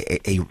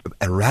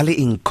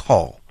rallying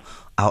call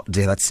out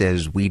there that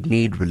says we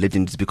need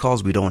religion. It's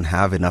because we don't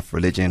have enough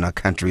religion in our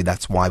country.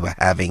 That's why we're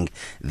having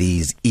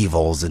these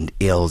evils and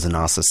ills in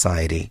our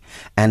society.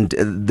 And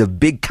the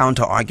big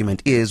counter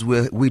argument is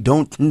we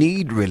don't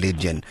need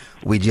religion.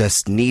 We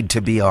just need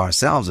to be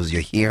ourselves, as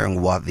you're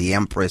hearing what the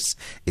Empress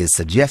is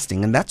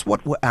suggesting. And that's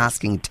what we're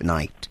asking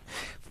tonight.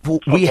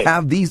 We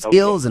have these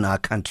ills in our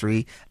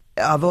country.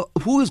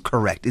 Who is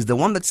correct? Is the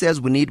one that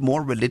says we need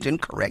more religion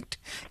correct?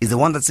 Is the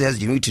one that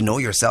says you need to know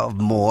yourself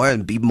more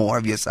and be more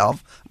of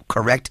yourself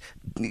correct?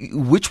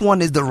 Which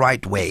one is the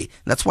right way?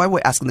 That's why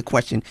we're asking the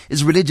question,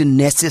 is religion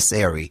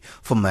necessary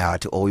for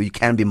morality, or you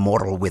can be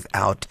moral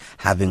without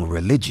having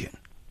religion?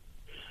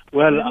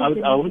 Well,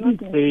 I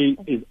wouldn't say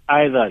it's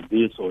either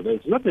this or that.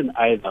 It's not an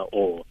either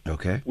or.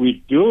 Okay.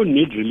 We do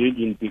need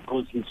religion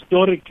because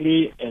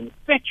historically and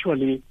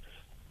factually,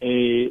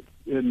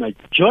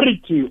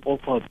 majority of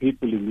our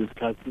people in this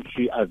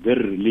country are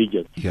very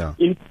religious. Yeah.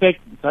 In fact,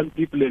 some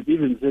people have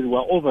even said we're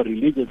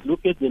over-religious.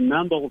 Look at the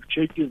number of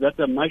churches that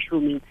are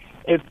mushrooming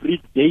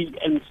every day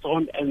and so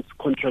on, and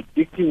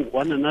contradicting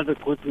one another,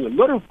 causing a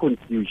lot of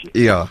confusion.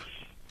 Yeah.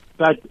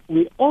 But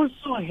we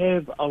also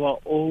have our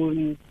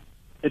own,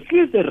 at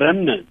least a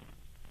remnant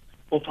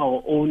of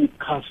our own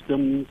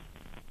customs,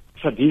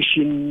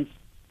 traditions,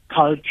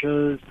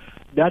 cultures,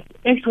 that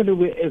actually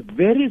were a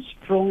very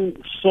strong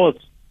source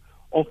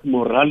of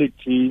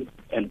morality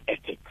and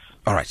ethics.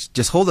 All right,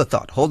 just hold the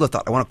thought.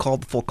 I want to call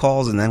for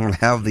calls, and then we'll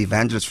have the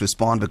evangelist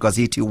respond, because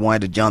he too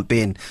wanted to jump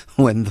in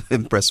when the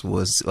Empress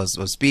was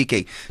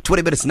speaking.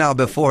 20 minutes now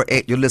before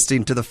 8, you're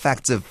listening to the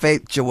Facts of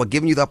Faith Show. We're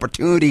giving you the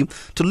opportunity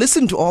to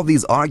listen to all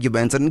these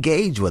arguments and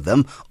engage with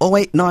them.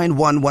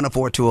 0891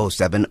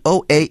 104207,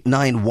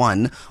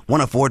 0891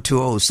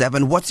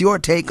 104207. What's your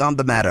take on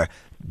the matter?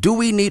 Do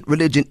we need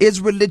religion? Is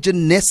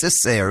religion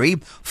necessary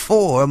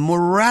for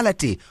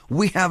morality?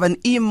 We have an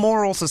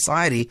immoral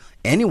society.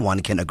 Anyone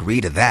can agree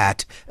to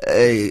that,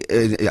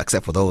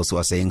 except for those who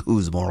are saying,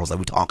 whose morals are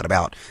we talking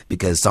about?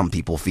 Because some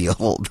people feel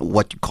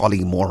what you're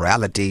calling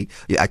morality,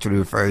 you're actually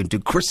referring to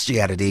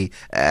Christianity,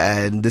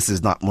 and this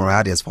is not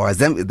morality as far as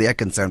they're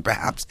concerned.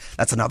 Perhaps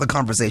that's another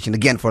conversation,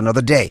 again, for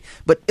another day.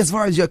 But as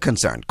far as you're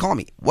concerned, call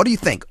me. What do you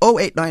think?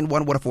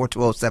 0891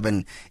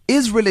 104207.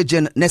 Is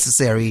religion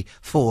necessary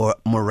for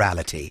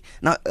morality?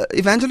 Now,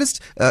 Evangelist,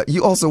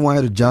 you also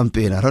wanted to jump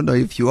in. I don't know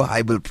if your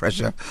high blood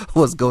pressure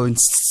was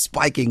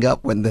spiking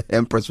up when the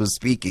Empress was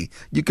speaking.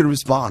 You can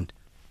respond.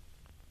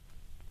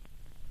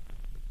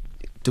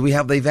 Do we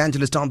have the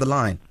evangelist on the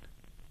line?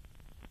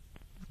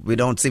 We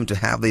don't seem to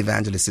have the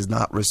evangelist. He's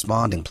not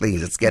responding.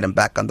 Please, let's get him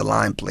back on the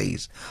line,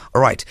 please.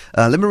 All right,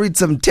 let me read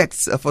some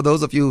texts. For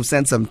those of you who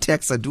sent some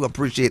texts, I do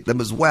appreciate them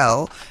as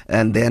well.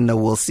 And then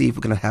we'll see if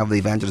we can have the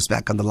evangelist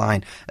back on the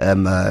line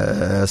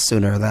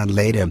sooner than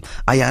later.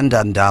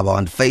 Ayanda Ndaba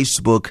on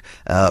Facebook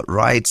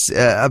writes,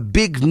 a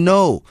big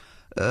no.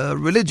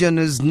 Religion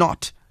is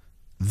not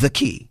the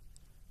key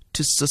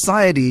to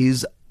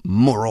society's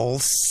moral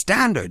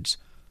standards.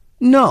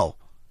 No,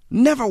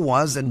 never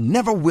was and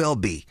never will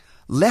be.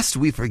 Lest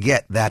we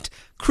forget that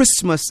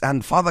Christmas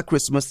and Father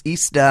Christmas,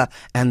 Easter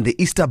and the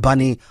Easter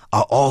Bunny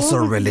are also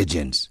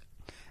religions.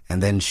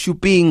 And then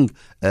Shuping,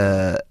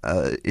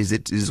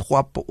 is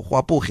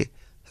Huapoche?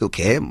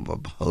 Okay, I'm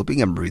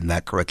hoping I'm reading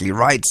that correctly.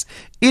 Writes,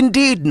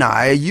 indeed,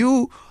 Nai,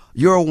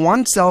 your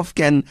one self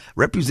can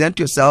represent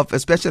yourself,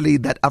 especially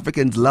that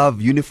Africans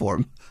love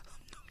uniform.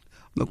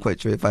 I'm not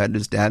quite sure if I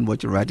understand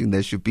what you're writing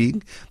there,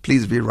 Shuping.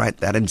 Please rewrite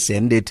that and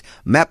send it.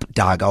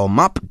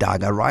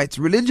 Mapdaga writes,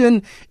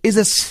 religion is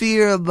a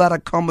sphere that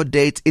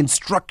accommodates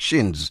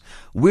instructions.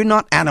 We're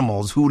not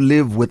animals who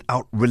live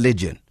without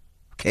religion.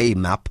 Okay,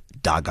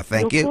 Mapdaga,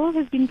 thank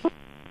you.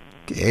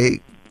 Okay,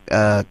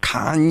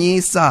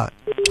 Kanyisa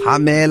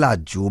Pamela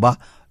Juba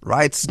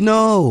writes,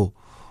 no.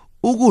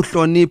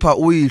 Ukuhlonipha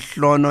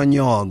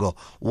uyihlononyogo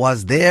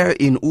was there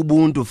in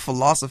Ubuntu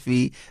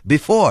philosophy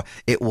before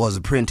it was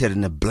printed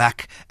in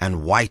black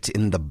and white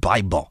in the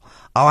Bible.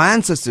 Our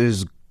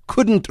ancestors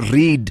couldn't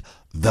read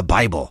the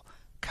Bible.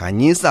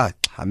 Kanyisa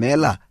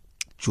Hamela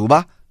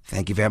Chuba,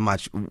 thank you very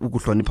much.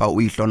 Ukuhlonipha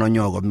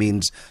uyihlononyogo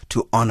means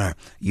to honor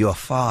your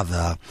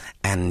father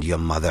and your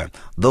mother.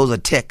 Those are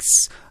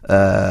texts.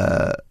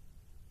 I'm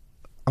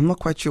not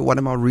quite sure what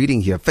am I reading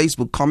here.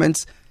 Facebook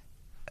comments.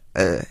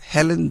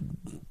 Helen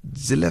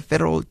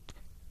Zillefero.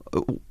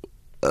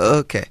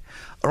 Okay.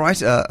 All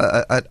right.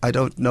 I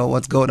don't know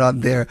what's going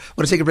on there. I'm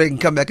going to take a break and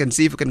come back and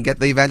see if we can get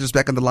the evangelist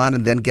back on the line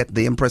and then get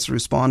the Empress to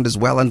respond as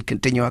well and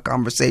continue our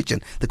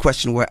conversation. The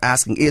question we're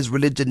asking, is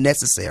religion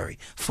necessary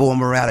for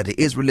morality?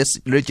 Is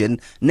religion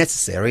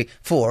necessary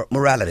for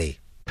morality?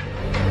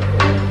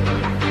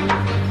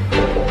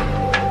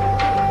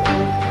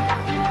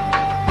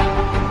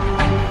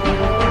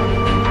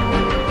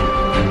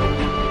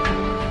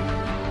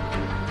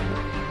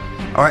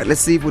 All right,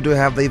 let's see if we do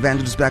have the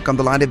evangelist back on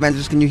the line.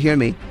 Evangelist, can you hear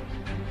me?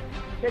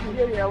 Can you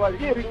hear me? I was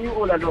hearing you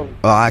all along.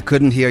 Oh, I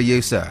couldn't hear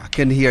you, sir. I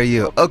couldn't hear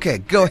you. Okay,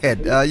 go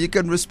ahead. You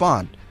can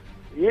respond.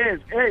 Yes.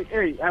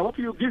 Hey, I hope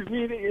you give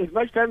me as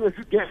much time as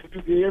you get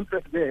to the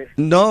Empress there.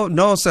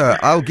 No, sir.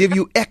 I'll give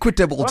you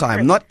equitable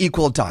time, not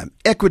equal time.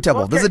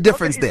 Equitable. There's a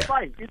difference there.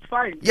 It's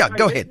fine. Yeah,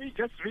 go ahead. Let me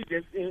just read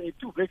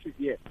two verses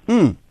here.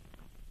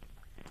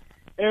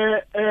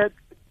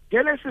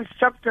 Genesis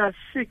chapter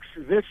 6,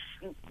 verse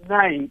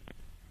 9.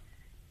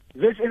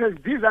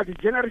 These are the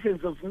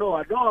generations of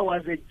Noah. Noah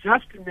was a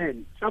just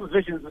man. Some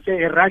versions will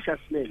say a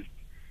righteous man.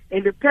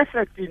 And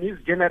perfect in his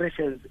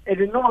generations. And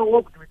Noah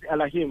walked with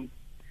Elohim.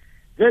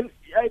 Then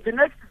the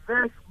next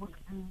verse would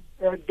be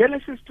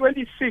Genesis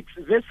 26,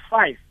 verse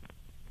 5.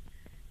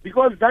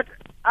 Because that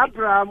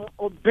Abraham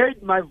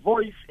obeyed my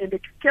voice and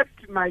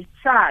kept my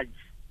charge,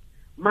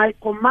 my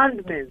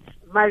commandments,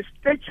 my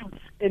statutes,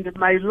 and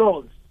my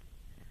laws.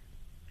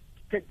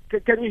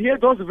 Can you hear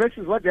those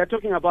verses, what they are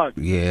talking about?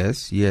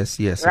 Yes.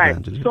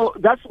 Right. So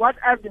that's what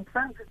I've been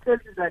trying to tell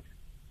you, that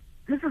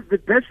this is the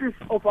basis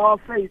of our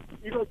faith.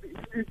 You know,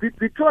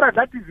 the Torah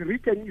that is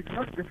written is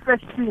not the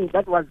first thing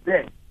that was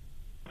there.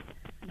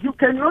 You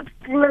cannot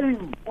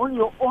claim on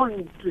your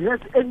own to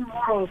have any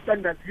moral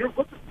standards. You've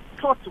got to be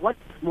taught what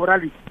is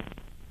morality.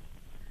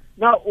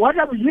 Now, what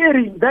I'm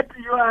hearing, that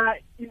you are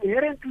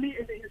inherently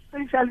and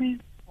essentially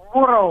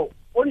moral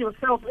on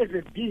yourself as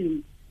a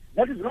being,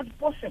 that is not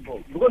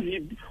possible. Because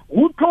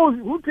who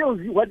tells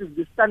you what is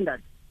the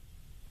standard?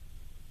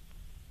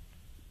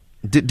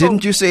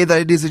 Didn't you say that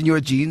it is in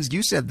your genes?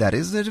 You said that,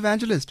 isn't it,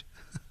 Evangelist?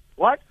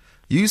 What?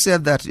 You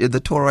said that the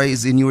Torah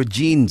is in your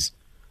genes.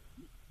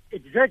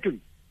 Exactly.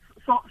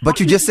 But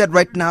you just said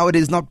right now it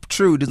is not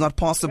true. It is not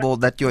possible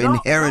that you're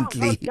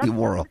inherently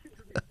moral.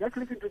 Just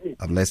listen to me.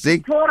 I'm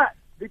listening.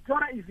 The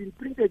Torah is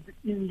imprinted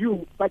in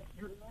you, but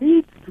you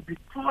need to be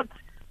taught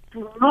to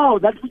know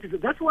that which is.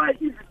 That's why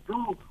even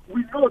though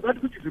we know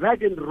that which is right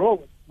and wrong,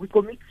 we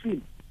commit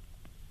sin.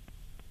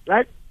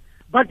 Right?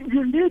 But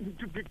you need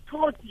to be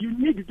taught, you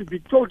need to be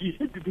told, you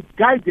need to be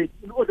guided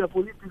in order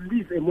for you to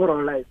live a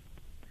moral life.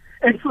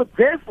 And so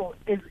therefore,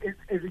 as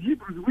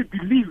Hebrews, we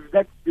believe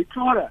that the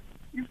Torah,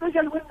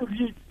 especially when you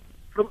read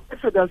from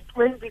Exodus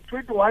 20,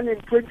 21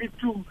 and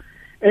 22,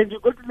 and you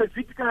go to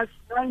Leviticus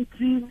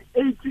 19,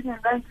 18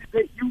 and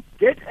 19, you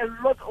get a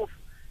lot of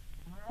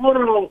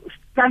moral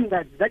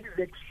standards that is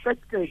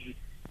expected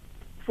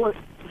for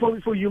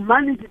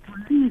humanity to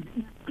live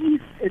in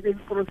peace and in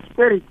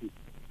prosperity.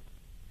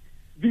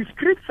 The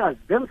scriptures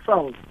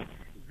themselves,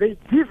 they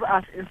give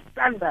us a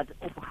standard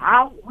of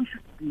how we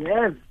should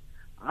behave,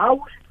 how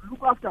we should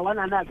look after one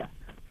another,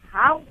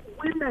 how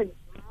women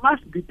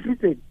must be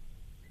treated.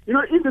 You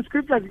know, in the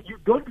scriptures, you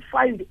don't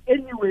find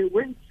anywhere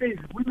when it says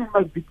women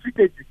must be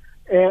treated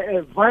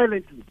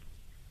violently.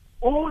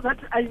 All that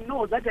I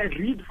know, that I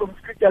read from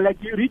scripture,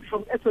 like you read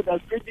from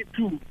Exodus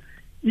 22,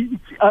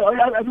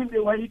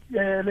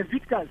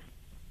 Leviticus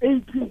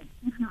 18,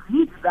 if you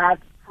read that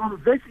from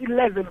verse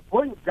 11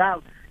 going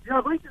down, you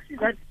are going to see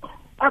that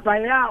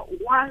Abaya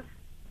wants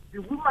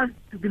the woman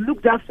to be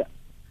looked after,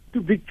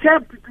 to be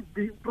kept, to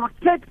be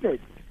protected.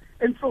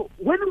 And so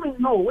when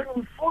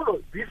we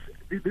follow this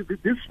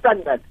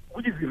standard,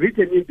 which is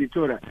written in the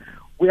Torah,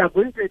 we are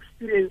going to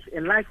experience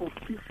a life of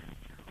peace.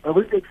 We are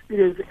going to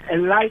experience a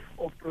life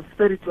of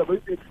prosperity. We are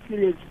going to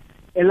experience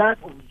a life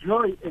of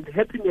joy and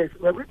happiness.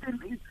 We are going to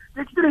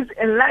experience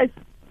a life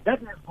that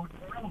is with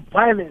no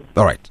violence.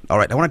 All right. I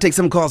want to take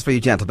some calls for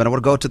you, gentlemen. I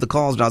want to go to the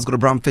calls now. Let's go to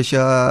Bram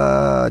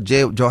Fisher,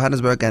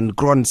 Johannesburg, and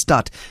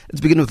Kronstadt. Let's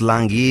begin with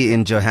Langi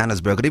in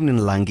Johannesburg. Good evening,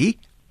 Langi.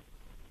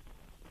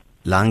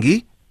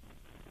 Langi?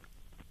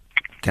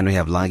 Can we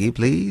have Langi,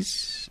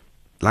 please?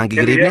 Langi,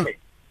 good evening.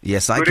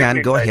 Yes, I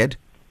can. Go ahead.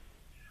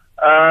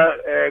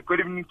 Good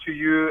evening to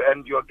you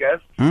and your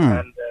guests.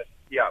 And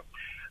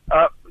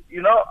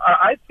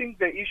I think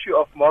the issue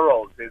of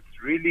morals is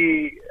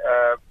really,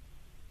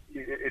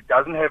 it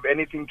doesn't have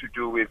anything to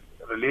do with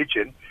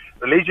religion.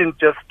 Religion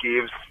just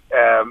gives,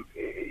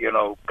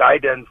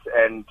 guidance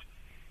and,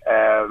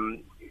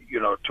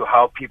 to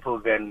how people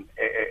then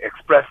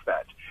express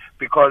that.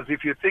 Because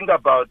if you think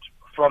about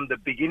from the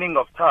beginning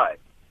of time,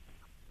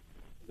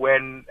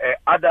 when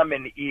Adam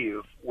and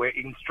Eve were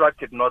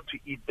instructed not to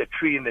eat the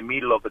tree in the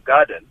middle of the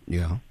garden,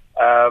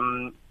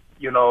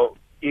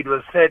 it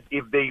was said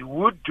if they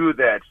would do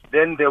that,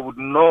 then they would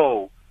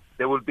know,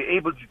 they would be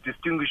able to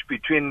distinguish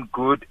between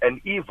good and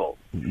evil.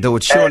 They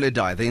would surely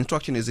die. The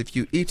instruction is if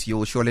you eat, you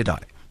will surely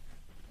die.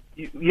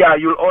 You're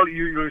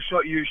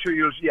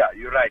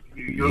right.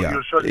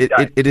 You'll surely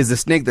die. It is the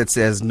snake that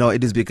says, no,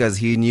 it is because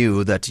he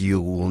knew that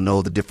you will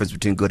know the difference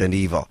between good and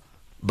evil.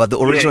 But the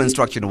original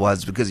instruction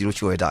was because you'll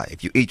surely die.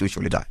 If you eat, you'll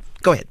surely die.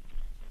 Go ahead.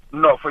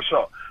 No, for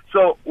sure.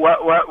 So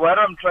what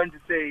I'm trying to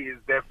say is,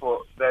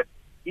 therefore, that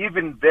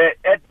even there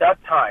at that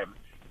time,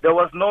 there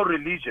was no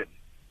religion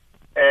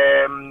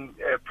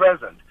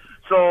present.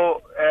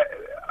 So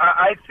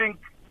I think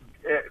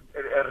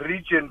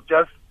religion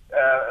just,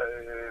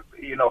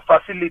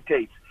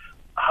 facilitates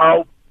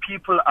how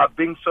people are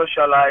being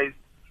socialized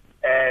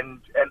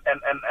and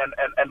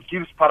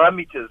gives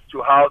parameters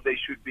to how they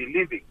should be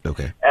living.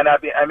 Okay. And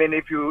I mean,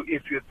 if you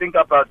think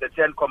about the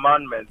 10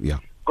 Commandments,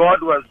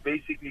 God was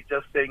basically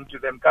just saying to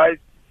them, guys,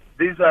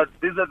 these are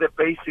the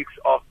basics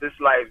of this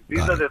life.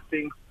 These are the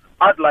things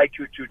I'd like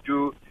you to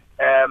do.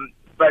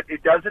 But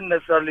it doesn't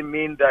necessarily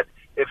mean that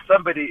if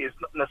somebody is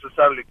not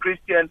necessarily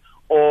Christian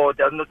or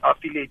does not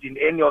affiliate in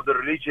any other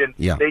religion,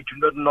 they do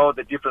not know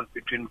the difference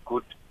between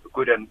good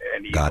and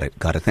evil.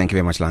 Got it. Thank you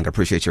very much, Lang. I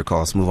appreciate your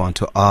calls. Move on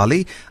to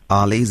Ali.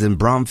 Ali's in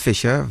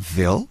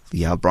Bromfisherville.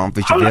 Yeah,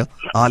 Bromfisherville.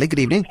 Ali, good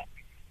evening.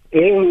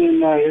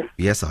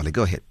 Yes, Ali,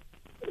 go ahead.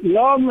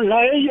 No,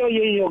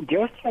 your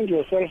guest and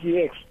yourself, you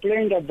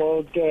explained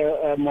about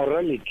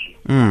morality.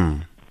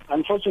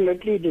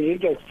 Unfortunately, they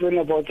didn't explain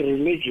about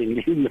religion.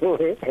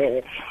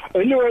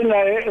 Anyway,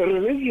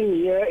 religion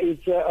here is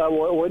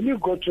when you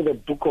go to the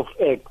book of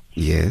Acts.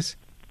 Yes.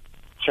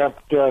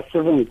 Chapter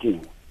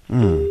 17.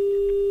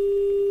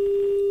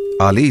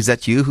 Ali, is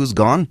that you who's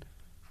gone?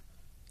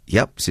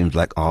 Yep, seems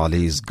like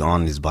Ali's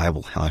gone. His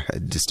Bible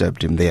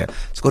disturbed him there.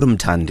 Let's go to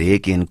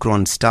Mthandeki in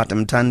Kronstadt.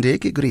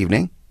 Mthandeki, good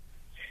evening.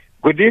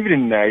 Good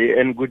evening, Naye,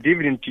 and good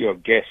evening to your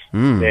guests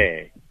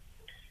there.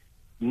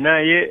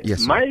 Naye,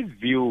 yes, my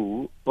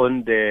view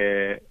on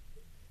the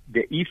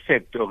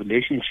effect or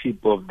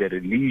relationship of the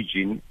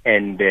religion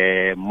and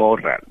the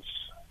morals.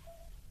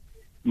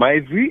 My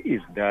view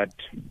is that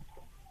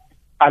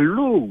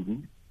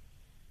alone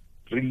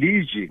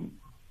religion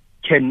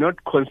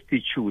cannot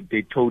constitute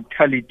the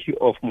totality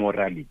of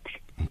morality.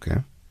 Okay.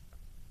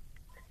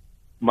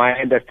 My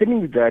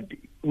understanding is that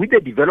with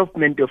the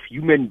development of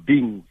human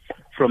beings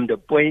from the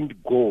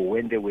point go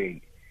when they were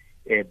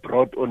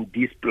brought on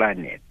this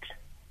planet,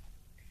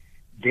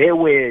 there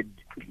were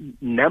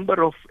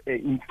number of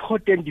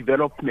important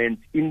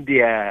developments in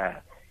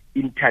their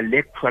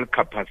intellectual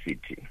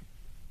capacity.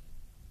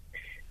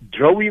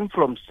 Drawing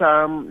from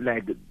some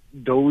like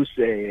those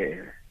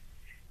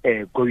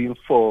going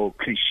for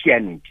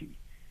Christianity,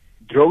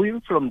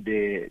 drawing from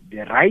the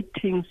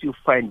writings you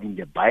find in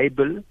the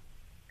Bible,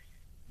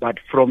 but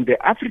from the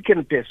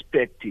African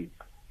perspective,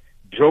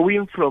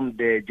 drawing from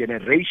the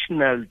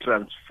generational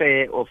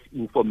transfer of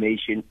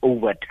information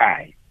over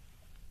time.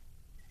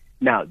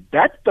 Now,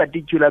 that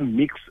particular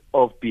mix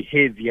of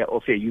behavior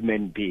of a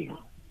human being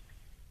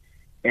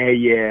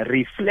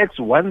reflects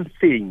one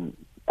thing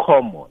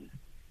common.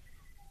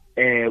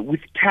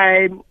 With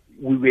time,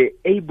 we were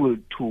able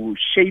to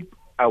shape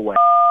our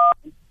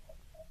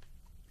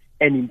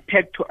and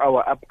impact to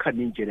our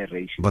upcoming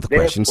generation. But the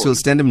question still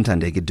stands,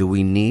 Mthandeki, do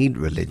we need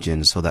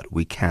religion so that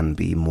we can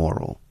be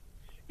moral?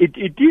 It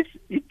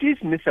is,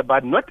 Mr.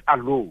 But not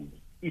alone.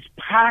 It's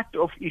part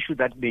of issue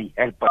that may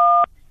help us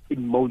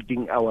in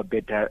molding our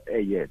better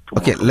tomorrow.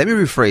 Okay, let me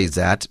rephrase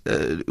that.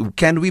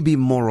 Can we be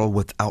moral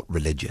without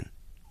religion?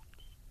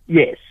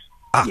 Yes.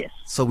 Yes.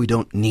 So we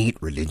don't need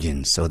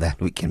religion so that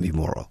we can be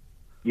moral?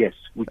 Yes,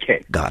 we can.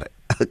 Got it.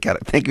 Got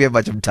it. Thank you very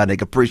much,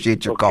 Mthandeki.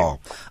 Appreciate your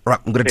call. All right,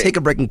 I'm going to take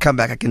a break and come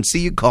back. I can see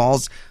your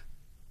calls.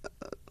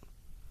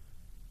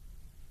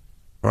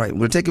 All right,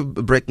 we'll take a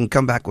break and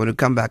come back. When we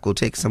come back, we'll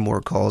take some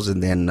more calls,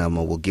 and then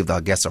we'll give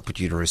our guests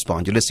opportunity to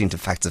respond. You're listening to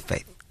Facts of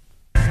Faith.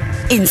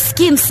 In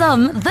Scheme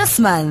Sum this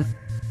month,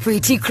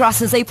 Pretty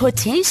crosses a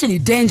potentially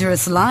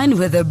dangerous line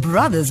with her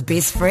brother's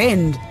best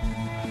friend.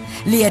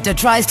 Leota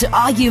tries to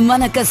argue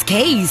Monica's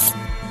case.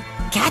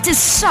 Kat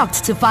is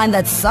shocked to find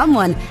that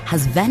someone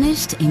has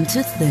vanished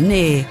into thin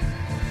air.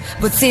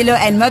 Butselo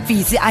and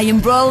Mapisi are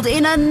embroiled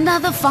in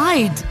another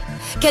fight.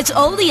 Catch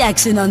all the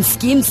action on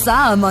Scheme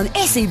Sum on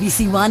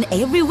SABC1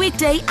 every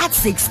weekday at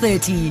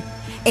 6:30.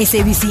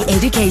 SABC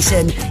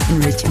Education,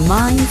 enriching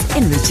minds,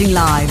 enriching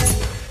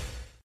lives.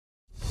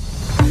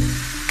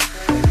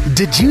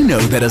 Did you know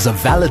that as a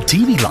valid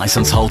TV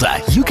license holder,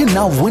 you can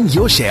now win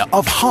your share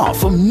of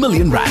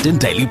R500,000 in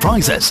daily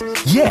prizes?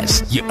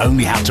 Yes, you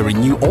only have to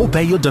renew or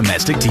pay your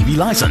domestic TV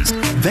license.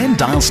 Then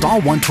dial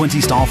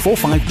 *120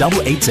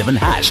 *45887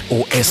 hash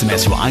or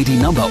SMS your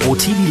ID number or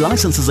TV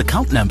license's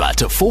account number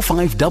to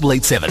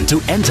 45887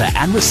 to enter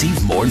and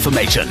receive more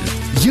information.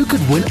 You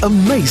could win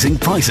amazing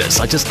prizes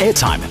such as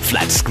airtime,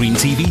 flat screen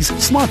TVs,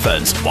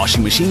 smartphones,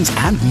 washing machines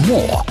and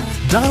more.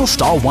 Dial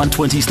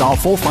 *120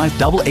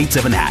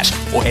 *45887 hash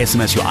or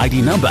SMS your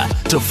ID number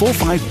to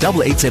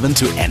 45887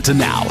 to enter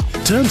now.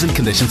 Terms and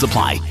conditions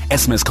apply.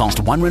 SMS cost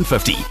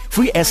R1.50.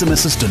 Free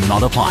SMSs do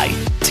not apply.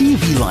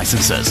 TV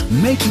licenses,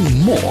 making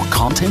more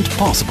content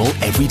possible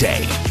every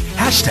day.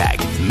 Hashtag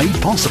made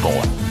possible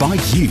by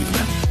you.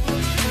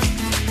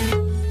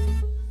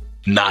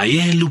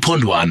 Naye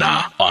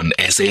Lupondwana on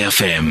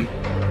SAFM.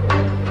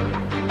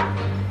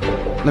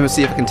 Let me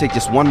see if I can take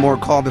just one more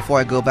call before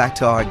I go back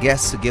to our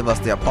guests to give us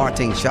their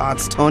parting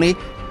shots. Tony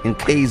in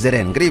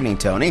KZN. Good evening,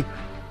 Tony.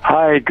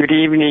 Hi, good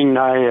evening,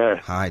 Naya.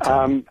 Hi,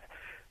 Tony.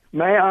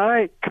 May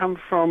I come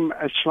from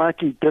a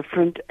slightly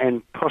different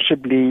and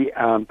possibly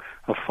a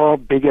far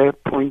bigger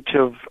point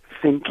of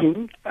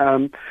thinking?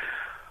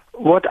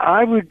 What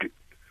I would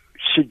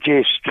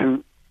suggest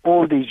to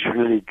all these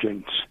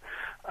religions,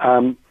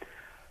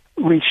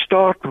 we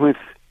start with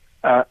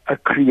a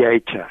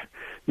creator.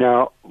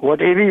 Now,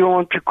 whatever you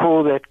want to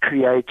call that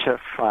creator,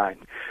 fine.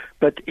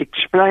 But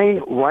explain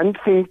one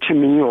thing to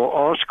me,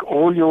 or ask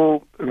all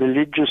your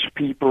religious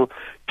people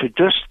to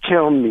just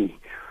tell me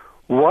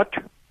what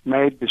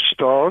made the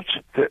stars,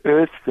 the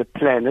earth, the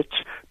planets,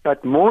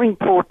 but more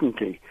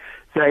importantly,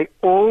 they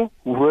all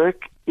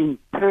work in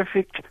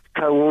perfect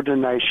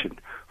coordination,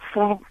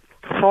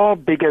 far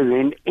bigger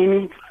than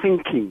any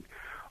thinking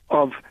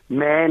of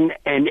man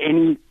and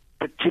any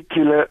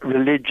particular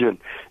religion.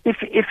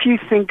 If you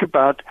think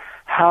about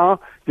how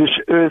this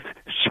earth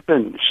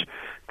spins,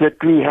 that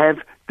we have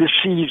the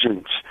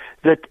seasons,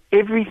 that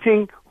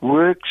everything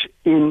works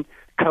in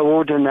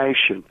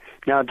coordination.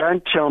 Now,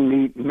 don't tell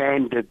me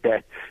man did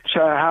that. So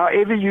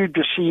however you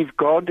deceive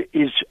God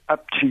is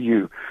up to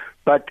you.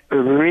 But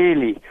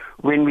really,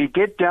 when we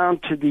get down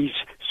to these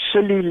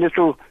silly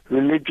little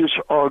religious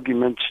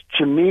arguments,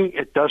 to me,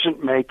 it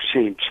doesn't make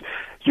sense.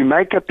 You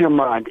make up your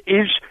mind.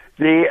 Is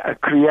there a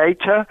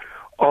creator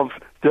of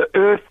the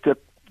earth, the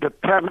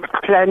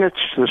planets,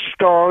 the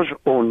stars,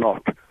 or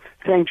not?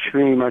 Thanks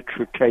very much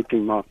for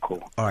taking my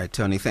call. All right,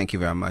 Tony, thank you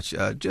very much.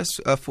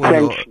 Just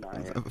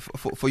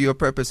for your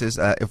purposes,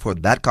 for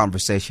that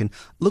conversation,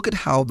 look at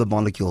how the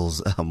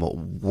molecules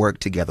work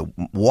together.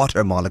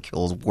 Water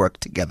molecules work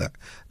together.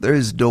 There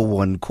is no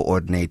one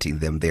coordinating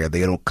them there.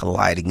 They are not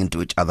colliding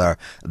into each other.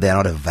 They are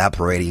not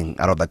evaporating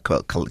out of the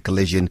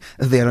collision.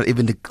 They are not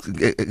even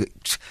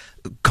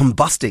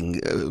combusting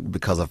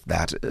because of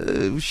that.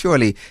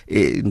 Surely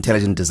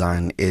intelligent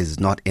design is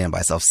not in by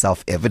itself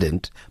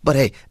self-evident, but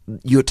hey,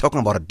 you're talking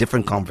about a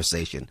different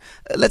conversation.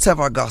 Let's have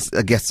our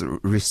guests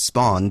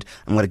respond.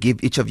 I'm going to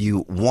give each of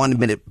you 1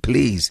 minute,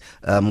 please.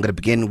 I'm going to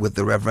begin with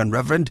the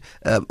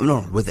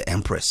with the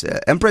Empress.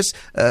 Empress,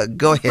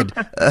 go ahead.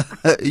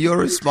 Your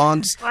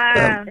response.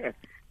 Wow.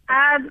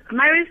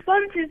 My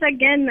response is,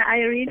 again, I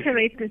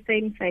reiterate the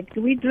same fact.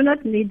 We do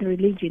not need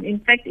religion. In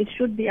fact, it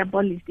should be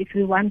abolished if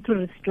we want to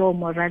restore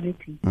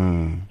morality.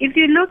 If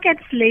you look at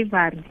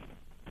slavery,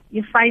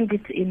 you find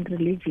it in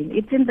religion.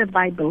 It's in the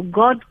Bible.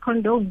 God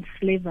condones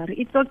slavery.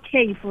 It's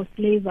okay for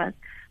slavers,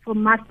 for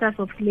masters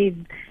of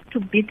slaves, to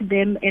beat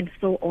them and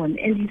so on.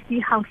 And you see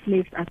how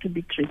slaves are to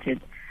be treated.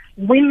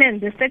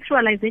 Women, the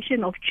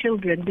sexualization of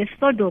children, the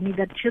sodomy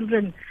that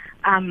children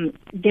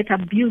get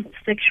abused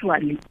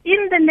sexually.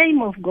 In the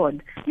name of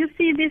God, you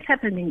see this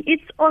happening.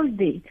 It's all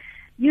day.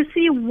 You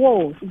see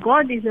wars.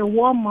 God is a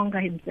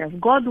warmonger himself.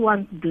 God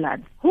wants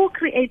blood. Who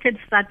created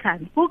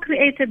Satan? Who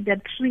created the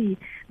tree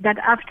that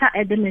after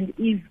Adam and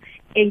Eve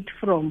ate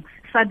from,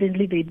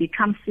 suddenly they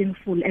become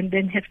sinful and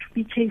then have to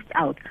be chased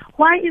out?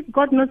 Why is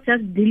God not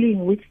just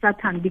dealing with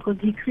Satan? Because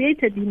he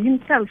created him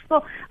himself.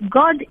 So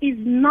God is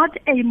not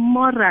a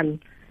moral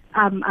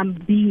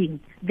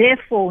being.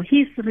 Therefore,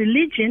 his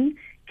religion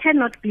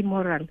cannot be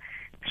moral.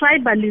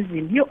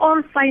 Tribalism, you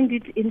all find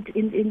it in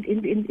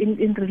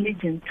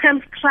religion.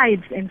 12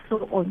 tribes and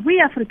so on. We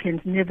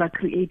Africans never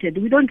created.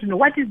 We don't know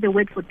what is the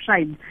word for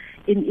tribe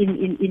in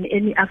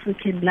any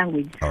African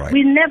language. Right.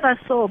 We never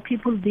saw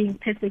people being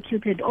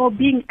persecuted or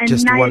being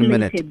just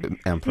annihilated 1 minute,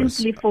 Empress.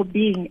 simply for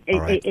being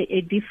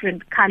a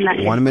different color.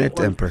 1 minute,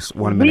 so Empress.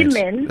 1 minute.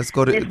 Women, let's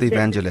go to the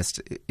evangelist.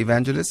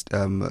 Evangelist,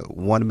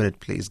 1 minute,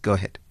 please. Go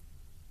ahead.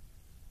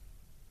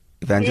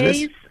 Evangelist?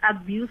 Today's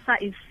abuser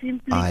is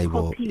simply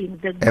copying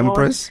the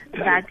Empress,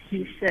 God that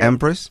he serves.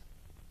 Empress,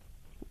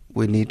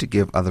 we need to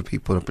give other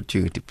people an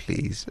opportunity,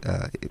 please.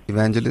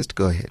 Evangelist,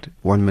 go ahead.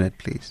 1 minute,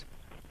 please.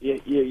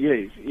 Yes.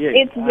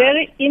 It's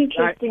very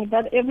interesting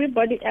that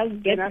everybody else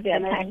gets their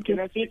time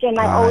to speak, and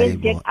I always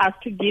get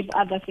asked to give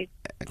other things.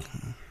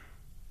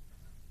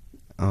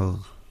 I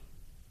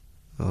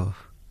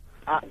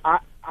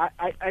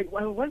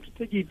want to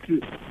take it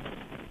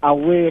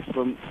away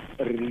from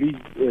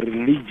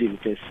religion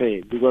per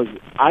se, because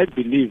I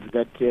believe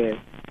that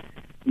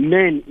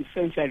man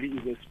essentially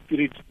is a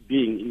spirit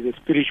being, is a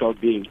spiritual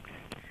being,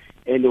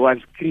 and was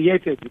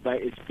created by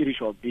a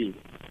spiritual being.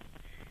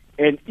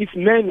 And if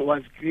man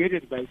was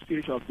created by a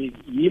spiritual being,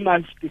 he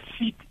must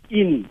fit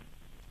in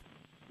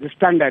the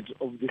standard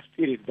of the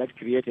spirit that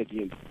created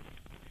him.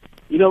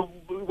 You know,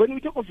 when we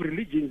talk of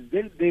religions,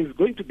 then there's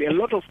going to be a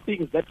lot of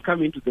things that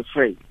come into the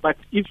fray. But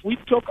if we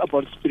talk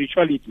about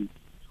spirituality,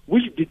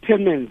 which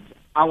determines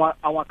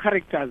our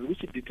characters,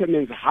 which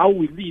determines how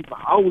we live,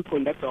 how we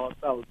conduct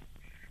ourselves,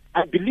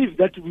 I believe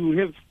that we will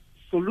have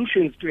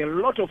solutions to a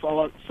lot of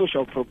our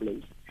social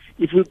problems.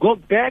 If we go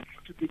back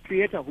to the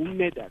Creator who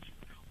made us,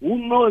 who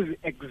knows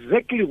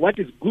exactly what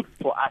is good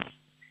for us,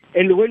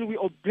 and when we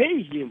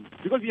obey him,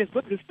 because he has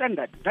got the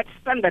standard, that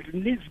standard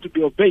needs to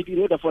be obeyed in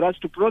order for us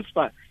to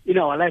prosper in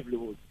our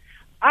livelihood.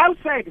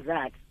 Outside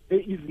that, there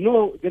is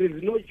no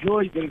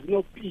joy, there is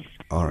no peace.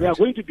 All right. There are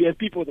going to be a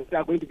people that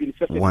are going to be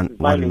infected with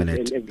violence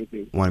and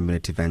everything. 1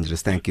 minute,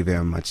 Evangelist. Thank you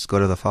very much. Let's go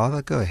to the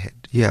Father. Go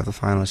ahead. You have the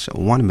final show.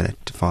 1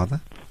 minute,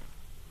 Father.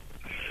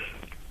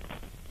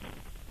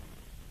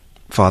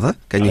 Father,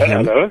 can you hear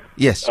me? Hello?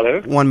 Yes.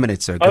 Hello? 1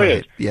 minute, sir. Go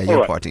ahead. Yeah,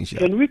 your parting shot.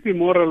 Can we be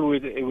moral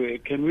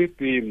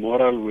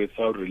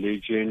without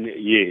religion?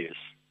 Yes.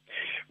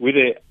 With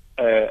a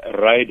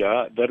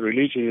rider that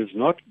religion is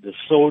not the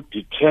sole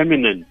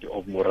determinant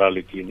of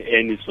morality in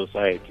any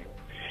society.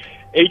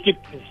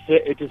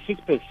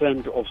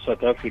 86% of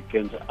South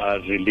Africans are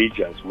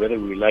religious, whether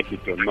we like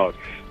it or not.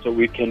 So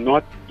we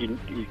cannot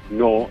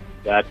ignore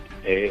that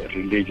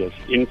religious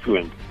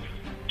influence.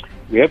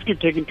 We have to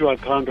take into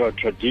account our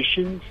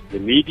traditions, the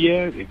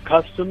media, the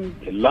customs,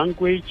 the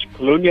language,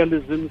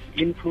 colonialism's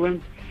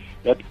influence,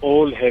 that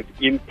all have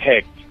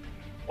impact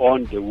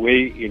on the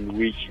way in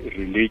which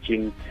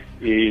religion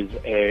is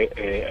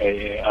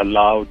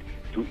allowed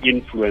to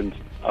influence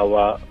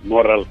our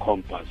moral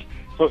compass.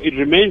 So it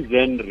remains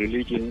then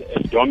religion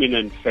a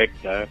dominant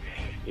factor,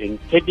 in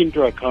taking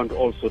into account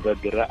also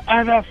that there are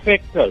other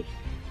factors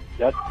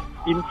that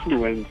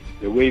influence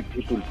the way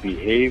people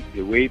behave,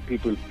 the way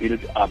people build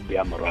up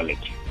their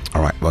morality.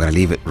 All right, we're going to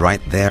leave it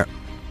right there.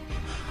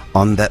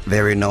 On that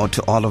very note,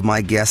 to all of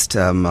my guests,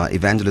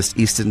 Evangelist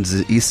Easton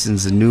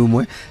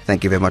Zinhumwe,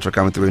 thank you very much for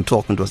coming through and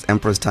talking to us.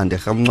 Empress Thandi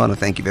Ramncwana,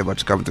 thank you very much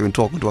for coming through and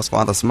talking to us.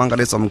 Father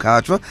Simangaliso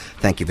Mkhatshwa,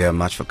 thank you very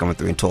much for coming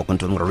through and talking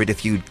to us. I'm going to read a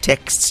few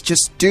texts,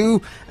 just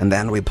two, and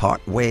then we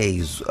part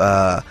ways.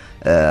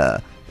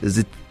 Is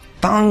it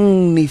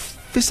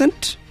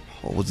Thugnificent?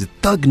 Or was it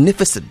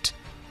Thugnificent?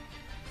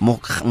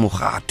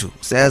 Mukhatu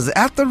says,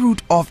 at the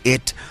root of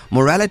it,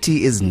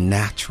 morality is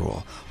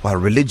natural, while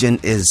religion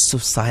is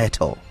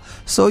societal.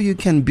 So you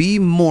can be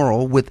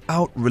moral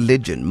without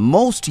religion.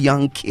 Most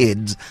young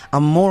kids are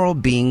moral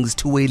beings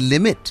to a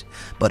limit,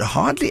 but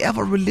hardly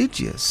ever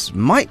religious.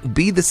 Might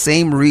be the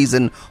same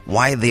reason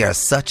why they are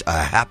such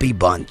a happy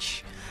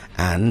bunch.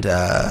 And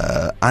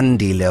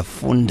Andile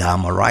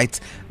Fundama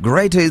writes,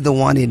 greater is the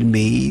one in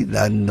me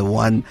than the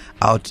one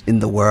out in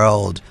the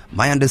world.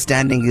 My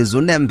understanding is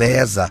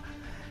unembeza.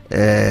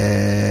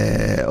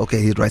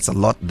 Okay, he writes a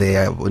lot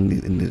there. I will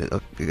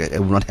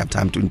not have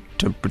time to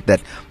interpret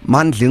that.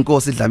 Mandli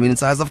Nkosi Dlamini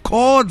says, of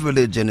course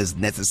religion is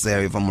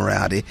necessary for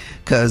morality,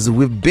 because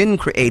we've been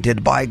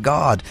created by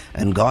God,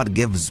 and God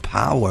gives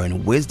power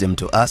and wisdom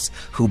to us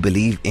who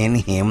believe in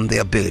Him, the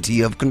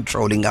ability of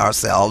controlling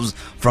ourselves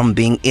from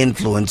being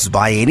influenced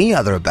by any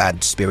other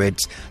bad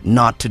spirits,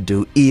 not to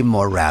do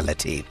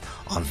immorality.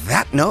 On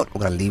that note,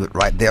 we're going to leave it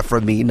right there for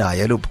me,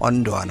 Nayelu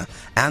Pondwana,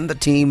 and the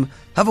team.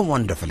 Have a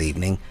wonderful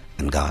evening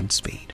and Godspeed.